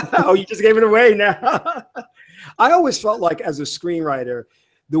 Oh, you just gave it away now. I always felt like, as a screenwriter,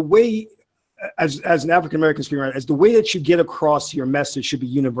 the way, as an African-American screenwriter, as the way that you get across your message should be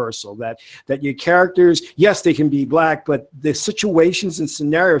universal, that your characters, yes, they can be Black, but the situations and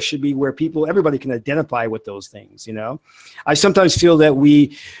scenarios should be where everybody can identify with those things. I sometimes feel that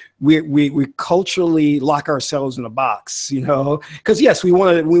we culturally lock ourselves in a box, because yes, we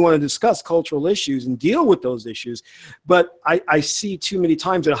want to discuss cultural issues and deal with those issues, but I see too many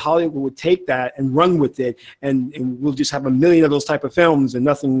times that Hollywood would take that and run with it, and we'll just have a million of those type of films and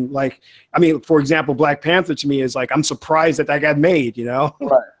nothing like, for example, Black Panther to me is like, I'm surprised that got made,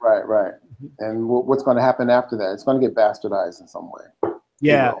 Right. And what's going to happen after that? It's going to get bastardized in some way.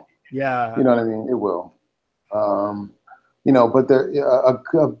 Yeah. You know what I mean? It will. But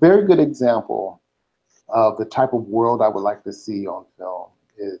a very good example of the type of world I would like to see on film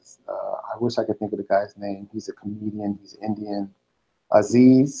is, I wish I could think of the guy's name. He's a comedian. He's Indian.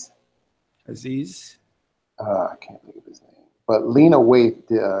 Aziz. I can't think of his name. But Lena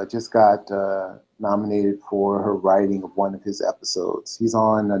Waithe just got nominated for her writing of one of his episodes. He's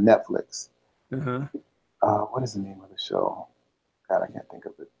on Netflix. What is the name of the show? God, I can't think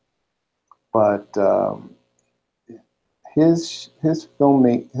of it. But his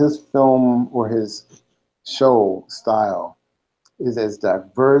film or his show style is as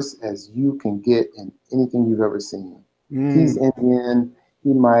diverse as you can get in anything you've ever seen. He's Indian.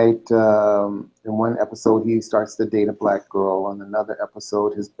 He might, in one episode, he starts to date a Black girl. On another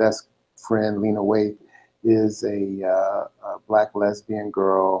episode, his best friend, Lena Waithe, is a Black lesbian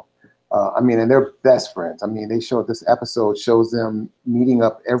girl. And they're best friends. This episode shows them meeting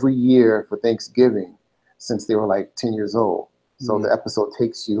up every year for Thanksgiving since they were like 10 years old. So the episode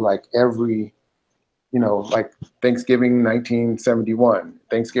takes you like every, like Thanksgiving 1971,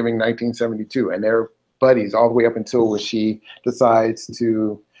 Thanksgiving 1972, and they're buddies all the way up until when she decides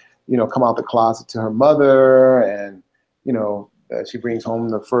to, come out the closet to her mother, and, she brings home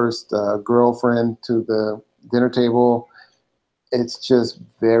the first girlfriend to the dinner table. It's just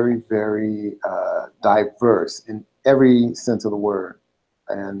very, very diverse in every sense of the word.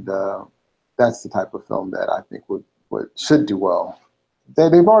 And that's the type of film that I think should do well.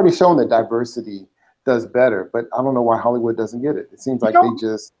 They've already shown that diversity does better, but I don't know why Hollywood doesn't get it. It seems like they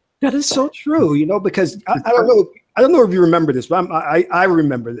just... That is so true, because I don't know if you remember this, but I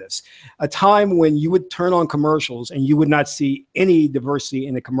remember this. A time when you would turn on commercials and you would not see any diversity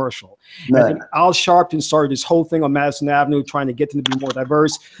in the commercial. I think Al Sharpton started this whole thing on Madison Avenue trying to get them to be more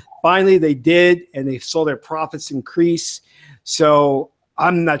diverse. Finally, they did, and they saw their profits increase. So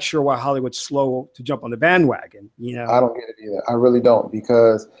I'm not sure why Hollywood's slow to jump on the bandwagon. I don't get it either. I really don't,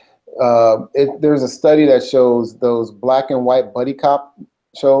 because there's a study that shows those black and white buddy cop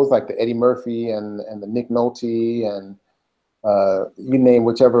shows like the Eddie Murphy and the Nick Nolte and you name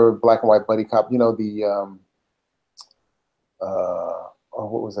whichever black and white buddy cop. What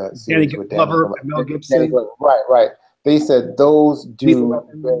was that? Danny Glover, Mel Gibson. Right. They said those do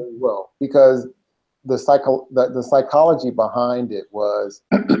very well because the psychology behind it was,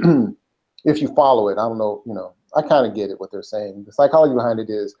 if you follow it, I don't know, I kind of get it what they're saying. The psychology behind it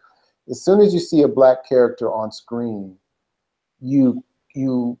is as soon as you see a black character on screen, you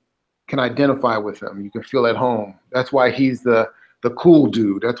can identify with him. You can feel at home. That's why he's the cool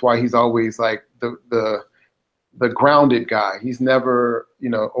dude. That's why he's always like the grounded guy. He's never, you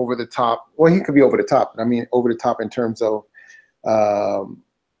know, over the top. Well, he could be over the top, but I mean over the top in terms of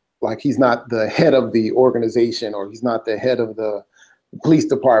like he's not the head of the organization, or he's not the head of the police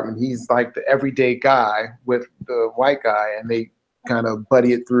department. He's like the everyday guy with the white guy, and they kind of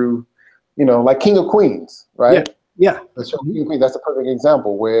buddy it through, you know, like King of Queens, right? Yeah. The show King of Queens, that's a perfect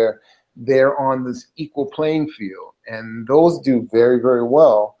example where they're on this equal playing field, and those do very, very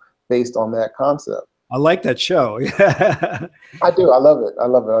well based on that concept. I like that show. Yeah. I do. I love it. I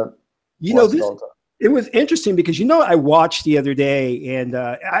love it. You know, it was interesting because, you know, I watched the other day, and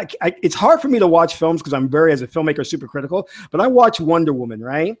it's hard for me to watch films because I'm as a filmmaker, super critical, but I watched Wonder Woman,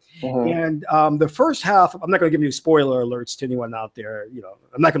 right? And the first half, I'm not going to give you spoiler alerts to anyone out there. You know,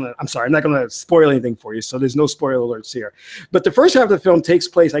 I'm not going to spoil anything for you. So there's no spoiler alerts here. But the first half of the film takes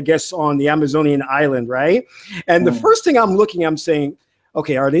place, I guess, on the Amazonian island, right? And the first thing I'm saying,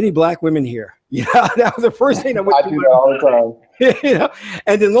 okay, are there any black women here? Yeah, that was the first thing that went through I do that all the time. You know?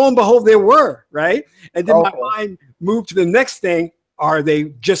 And then lo and behold, there were, right? And then my mind moved to the next thing. Are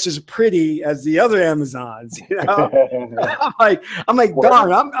they just as pretty as the other Amazons? You know? I'm like,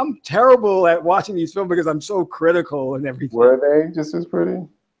 darn, I'm terrible at watching these films because I'm so critical and everything. Were they just as pretty?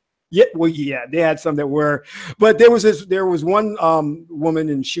 Yeah, well, yeah, they had some that were, but there was one woman,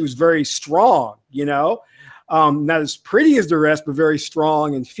 and she was very strong, you know, not as pretty as the rest, but very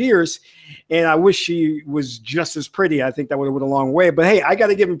strong and fierce. And I wish she was just as pretty. I think that would have went a long way. But hey, I got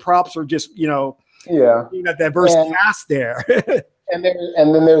to give him props for just, you know, that diverse cast there. and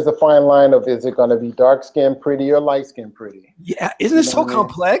then there's the fine line of, is it going to be dark skin pretty or light skin pretty? Yeah, isn't it so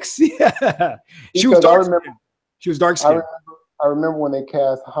complex? Yeah, she was dark skin. She was dark skin. I remember when they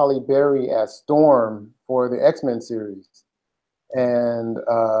cast Halle Berry as Storm for the X-Men series, and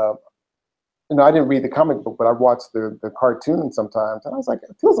you know, I didn't read the comic book, but I watched the cartoon sometimes, and I was like,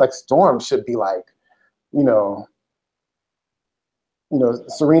 it feels like Storm should be like, you know,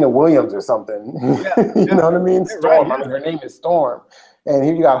 Serena Williams or something. Yeah. You know what I mean? Storm. Right, yeah. I mean, her name is Storm, and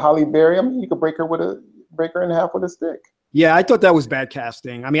here you got Halle Berry. I mean, you could break her in half with a stick. Yeah, I thought that was bad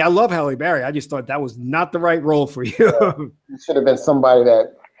casting. I mean, I love Halle Berry. I just thought that was not the right role for you. Yeah. It should have been somebody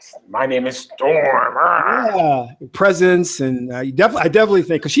that, my name is Storm. Yeah, presence, and I definitely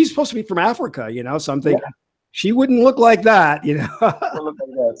think, because she's supposed to be from Africa, you know, so I'm thinking she wouldn't look like that, you know. Look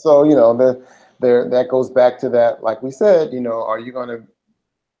like that. So, you know, that goes back to that, like we said, you know, are you going to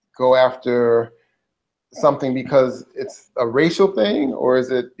go after something because it's a racial thing, or is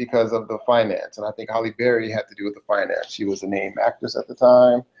it because of the finance? And I think Halle Berry had to do with the finance. She was a named actress at the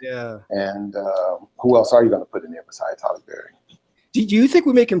time. Yeah. And who else are you going to put in there besides Halle Berry? Do you think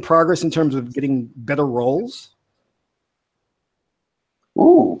we're making progress in terms of getting better roles?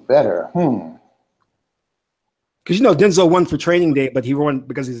 Ooh, better. Because, you know, Denzel won for Training Day, but he won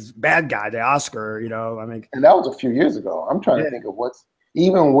because he's a bad guy, the Oscar, you know. I mean, and that was a few years ago. I'm trying to think of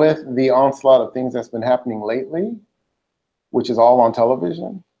even with the onslaught of things that's been happening lately, which is all on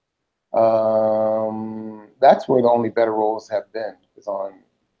television, that's where the only better roles have been, is on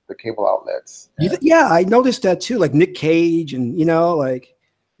the cable outlets. Yeah, I noticed that too, like Nick Cage and, you know, like.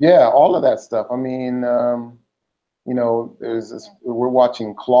 Yeah, all of that stuff. I mean, you know, we're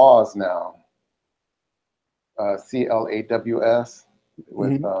watching Claws now, CLAWS,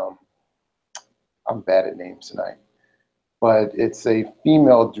 with, I'm bad at names tonight, but it's a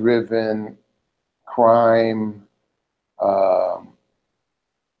female-driven crime,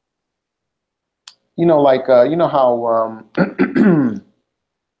 you know, like, you know how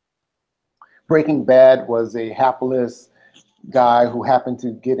Breaking Bad was a hapless guy who happened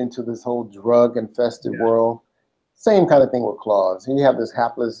to get into this whole drug-infested world. Same kind of thing with Claws. You have this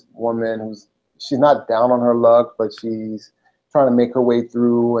hapless woman she's not down on her luck, but she's trying to make her way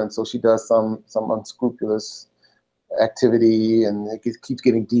through, and so she does some unscrupulous activity, and it keeps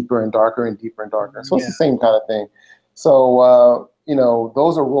getting deeper and darker and deeper and darker. So it's the same kind of thing. So you know,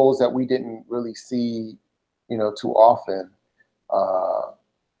 those are roles that we didn't really see, you know, too often.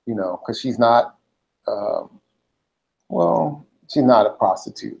 You know, because she's not, well, she's not a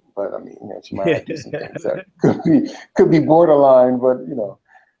prostitute, but I mean, you know, she might have to do some things that could be borderline, but you know,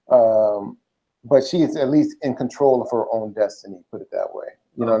 but she is at least in control of her own destiny, put it that way.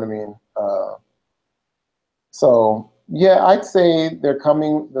 You know what I mean? So yeah, I'd say they're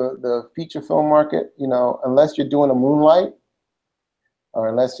coming, the feature film market, you know, unless you're doing a Moonlight,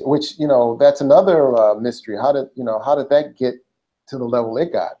 or which, you know, that's another mystery. How did that get to the level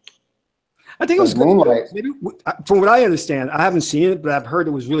it got? I think it was Because good. Moonlight, Maybe, from what I understand, I haven't seen it, but I've heard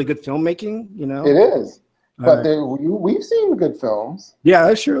it was really good filmmaking. You it know. is. All But right. we've seen good films. Yeah,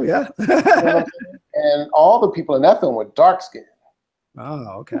 that's true. Yeah. You know what I'm saying? And all the people in that film were dark skinned.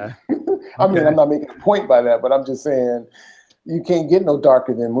 Oh, okay. I mean, I'm Okay. not making a point by that, but I'm just saying you can't get no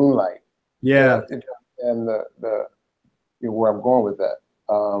darker than Moonlight. Yeah. And where I'm going with that.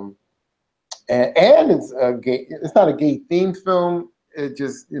 And it's a gay. It's not a gay themed film. It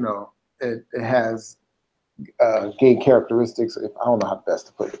just it has gay characteristics. I don't know how best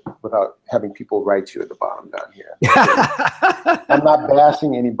to put it without having people write you at the bottom down here. I'm not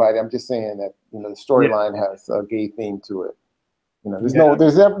bashing anybody. I'm just saying that the storyline has a gay theme to it. There's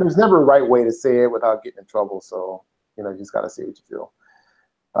never a right way to say it without getting in trouble. So you just got to say what you feel.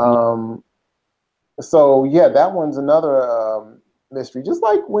 So yeah, that one's another mystery. Just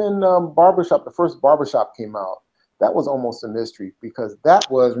like when the first Barbershop came out, that was almost a mystery because that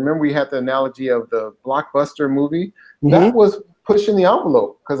was, remember we had the analogy of the blockbuster movie? That was pushing the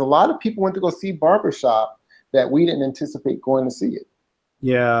envelope because a lot of people went to go see Barbershop that we didn't anticipate going to see it.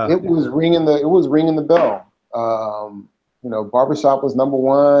 Yeah. It was ringing the bell. Barbershop was number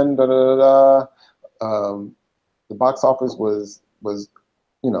one. The box office was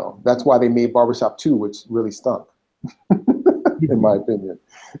that's why they made Barbershop 2, which really stunk, in my opinion.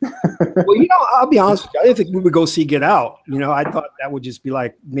 Well, I'll be honest with you. I didn't think we would go see Get Out. I thought that would just be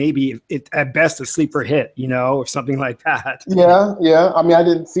like maybe at best a sleeper hit, or something like that. Yeah. I mean, I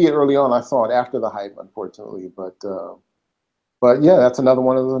didn't see it early on. I saw it after the hype, unfortunately. But yeah, that's another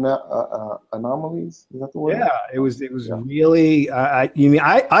one of the anomalies. Is that the word? Yeah, it was really.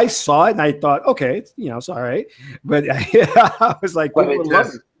 I saw it and I thought, okay, it's all right, but I was like, but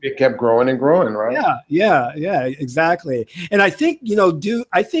it kept growing and growing, right? Yeah, exactly. And I think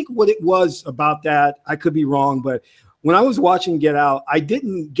I think what it was about that, I could be wrong, but when I was watching Get Out, I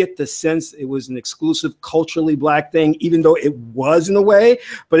didn't get the sense it was an exclusive culturally Black thing, even though it was in a way,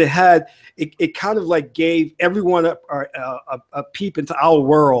 but it kind of like gave everyone a peep into our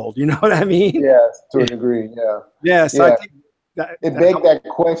world. You know what I mean? Yes, to a degree. Yeah. Yeah. So I think it begged that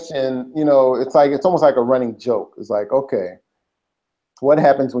question. It's almost like a running joke. It's like, okay, what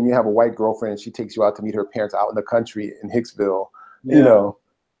happens when you have a white girlfriend and she takes you out to meet her parents out in the country in Hicksville? Yeah.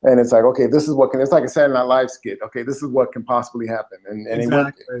 And it's like, okay, this is it's like a Saturday Night Live skit. Okay, this is what can possibly happen. And exactly. They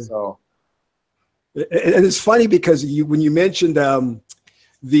went there, so. And it's funny because when you mentioned because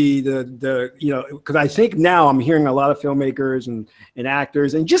I think now I'm hearing a lot of filmmakers and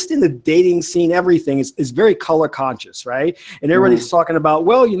actors and just in the dating scene, everything is very color conscious, right? And everybody's talking about,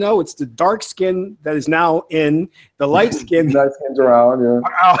 well, it's the dark skin that is now in, the light skin. Light skin's around, yeah.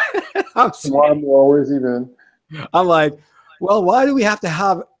 Always even. I'm like, well, why do we have to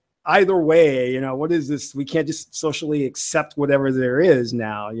have either way? What is this? We can't just socially accept whatever there is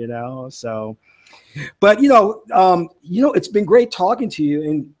now, so. But it's been great talking to you.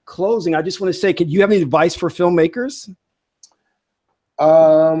 In closing, I just want to say, could you have any advice for filmmakers?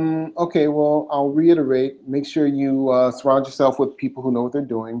 Okay, well, I'll reiterate. Make sure you surround yourself with people who know what they're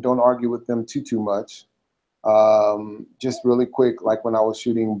doing. Don't argue with them too much. Just really quick, like when I was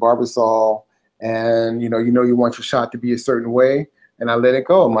shooting Barbasol, and you want your shot to be a certain way, and I let it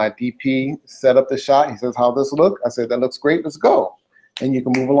go. My DP set up the shot. He says, "How does this look?" I said, "That looks great. Let's go." And you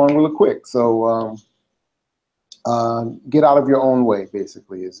can move along really quick. So get out of your own way,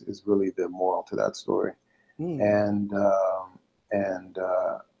 basically, is really the moral to that story. And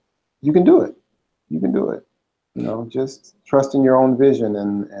you can do it. You can do it. Just trust in your own vision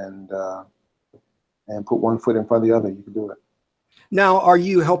and put one foot in front of the other. You can do it. Now, are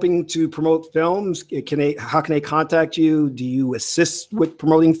you helping to promote films? How can they contact you? Do you assist with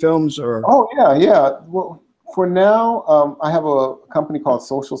promoting films or? Oh yeah. Well, for now, I have a company called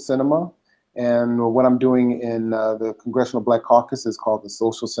Social Cinema, and what I'm doing in the Congressional Black Caucus is called the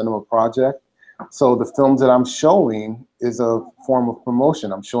Social Cinema Project. So the films that I'm showing is a form of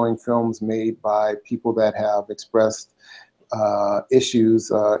promotion. I'm showing films made by people that have expressed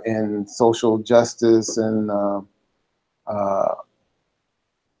issues in social justice and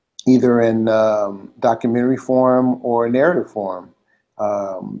either in documentary form or narrative form.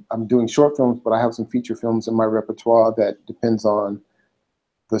 I'm doing short films, but I have some feature films in my repertoire that depends on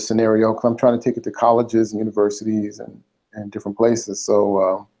the scenario, because I'm trying to take it to colleges and universities and different places.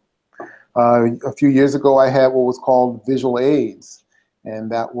 So a few years ago, I had what was called Visual AIDS, and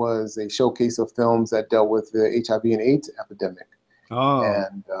that was a showcase of films that dealt with the HIV and AIDS epidemic. Oh.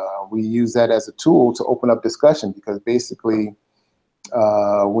 And we use that as a tool to open up discussion, because basically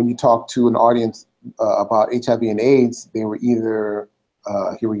when you talk to an audience about HIV and AIDS, they were either,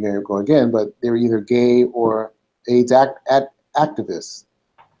 here we go again, but they were either gay or AIDS activists,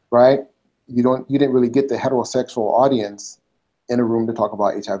 right? you didn't really get the heterosexual audience in a room to talk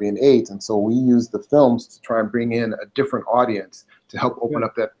about HIV and AIDS. And so we used the films to try and bring in a different audience to help open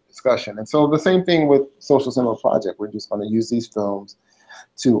up that discussion. And so the same thing with Social Cinema Project. We're just going to use these films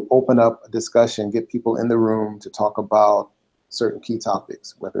to open up a discussion, get people in the room to talk about certain key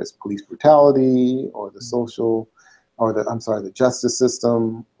topics, whether it's police brutality or the social, or the justice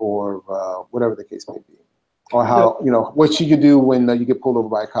system, or whatever the case may be. Or how, what you could do when you get pulled over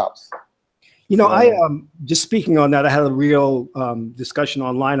by cops. I just speaking on that, I had a real discussion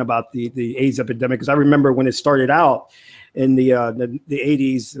online about the AIDS epidemic, because I remember when it started out in the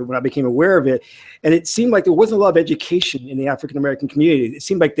 80s when I became aware of it, and it seemed like there wasn't a lot of education in the African American community. It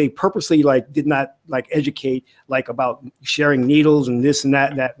seemed like they purposely did not educate about sharing needles and this and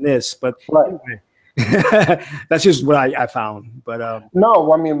that and that and this. But anyway, that's just what I found. But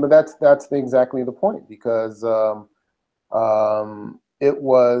no, I mean, but that's exactly the point, because it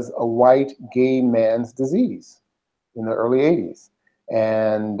was a white gay man's disease in the early 80s.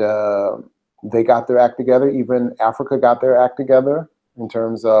 And they got their act together. Even Africa got their act together in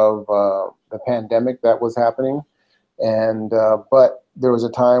terms of the pandemic that was happening. And but there was a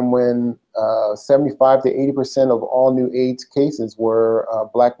time when 75 to 80% of all new AIDS cases were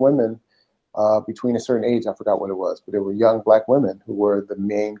Black women between a certain age. I forgot what it was, but they were young Black women who were the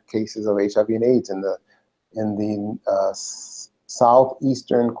main cases of HIV and AIDS in the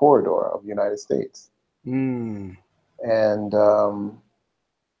southeastern corridor of the United States. And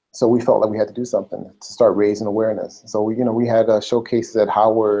so we felt like we had to do something to start raising awareness. So we had showcases at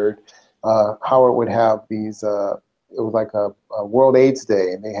Howard. Howard would have these, it was like a World AIDS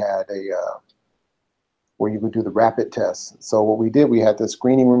Day, and they had where you would do the rapid tests. So what we did, we had the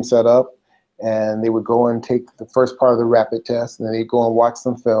screening room set up, and they would go and take the first part of the rapid test, and then they'd go and watch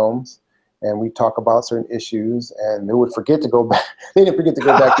some films, and we talk about certain issues, and they would forget to go back. They didn't forget to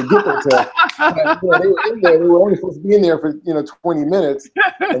go back to get their test. They were in there. They were only supposed to be in there for 20 minutes,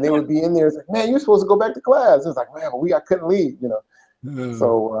 and they would be in there. It's like, man, you're supposed to go back to class. It's like, man, but I couldn't leave.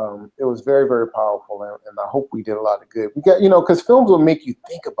 So it was very, very powerful, and I hope we did a lot of good. We got because films will make you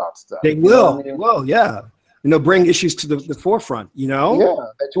think about stuff. They will. They will, yeah. Bring issues to the forefront. Yeah,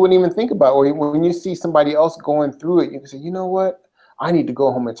 that you wouldn't even think about. Or when you see somebody else going through it, you can say, you know what? I need to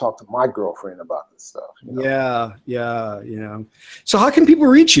go home and talk to my girlfriend about this stuff. Yeah. So how can people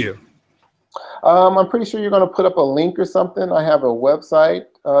reach you? I'm pretty sure you're going to put up a link or something. I have a website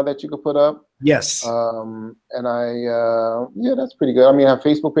that you could put up. Yes. And yeah, that's pretty good. I mean, I have a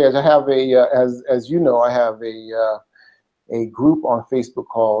Facebook page. I have as you know, I have a group on Facebook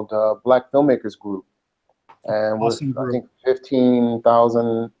called Black Filmmakers Group. And awesome we're, I think,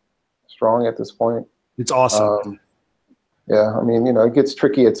 15,000 strong at this point. It's awesome. Yeah, I mean, it gets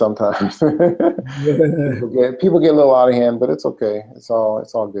tricky at sometimes. People get a little out of hand, but it's okay. It's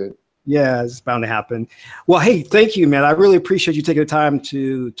all good. Yeah, it's bound to happen. Well, hey, thank you, man. I really appreciate you taking the time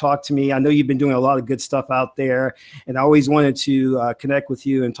to talk to me. I know you've been doing a lot of good stuff out there, and I always wanted to connect with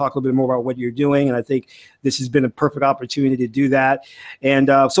you and talk a little bit more about what you're doing. And I think this has been a perfect opportunity to do that. And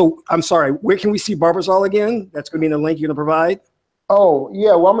so I'm sorry, where can we see Barbasol again? That's going to be in the link you're going to provide? Oh,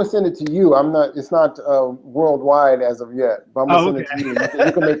 yeah. Well, I'm going to send it to you. It's not worldwide as of yet, but I'm going to send it to you.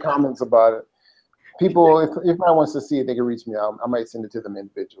 You can make comments about it. People, if anyone wants to see it, they can reach me out. I might send it to them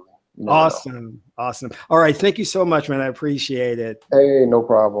individually. Awesome. All right. Thank you so much, man. I appreciate it. Hey, no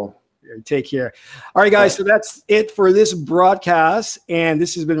problem. Take care. All right, guys. So that's it for this broadcast. And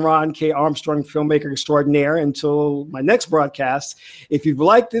this has been Ron K. Armstrong, filmmaker extraordinaire. Until my next broadcast. If you've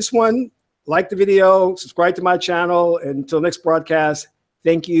liked this one, like the video, subscribe to my channel. And until next broadcast,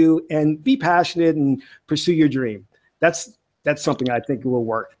 thank you, and be passionate and pursue your dream. That's something I think will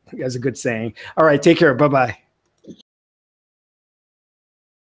work as a good saying. All right. Take care. Bye-bye.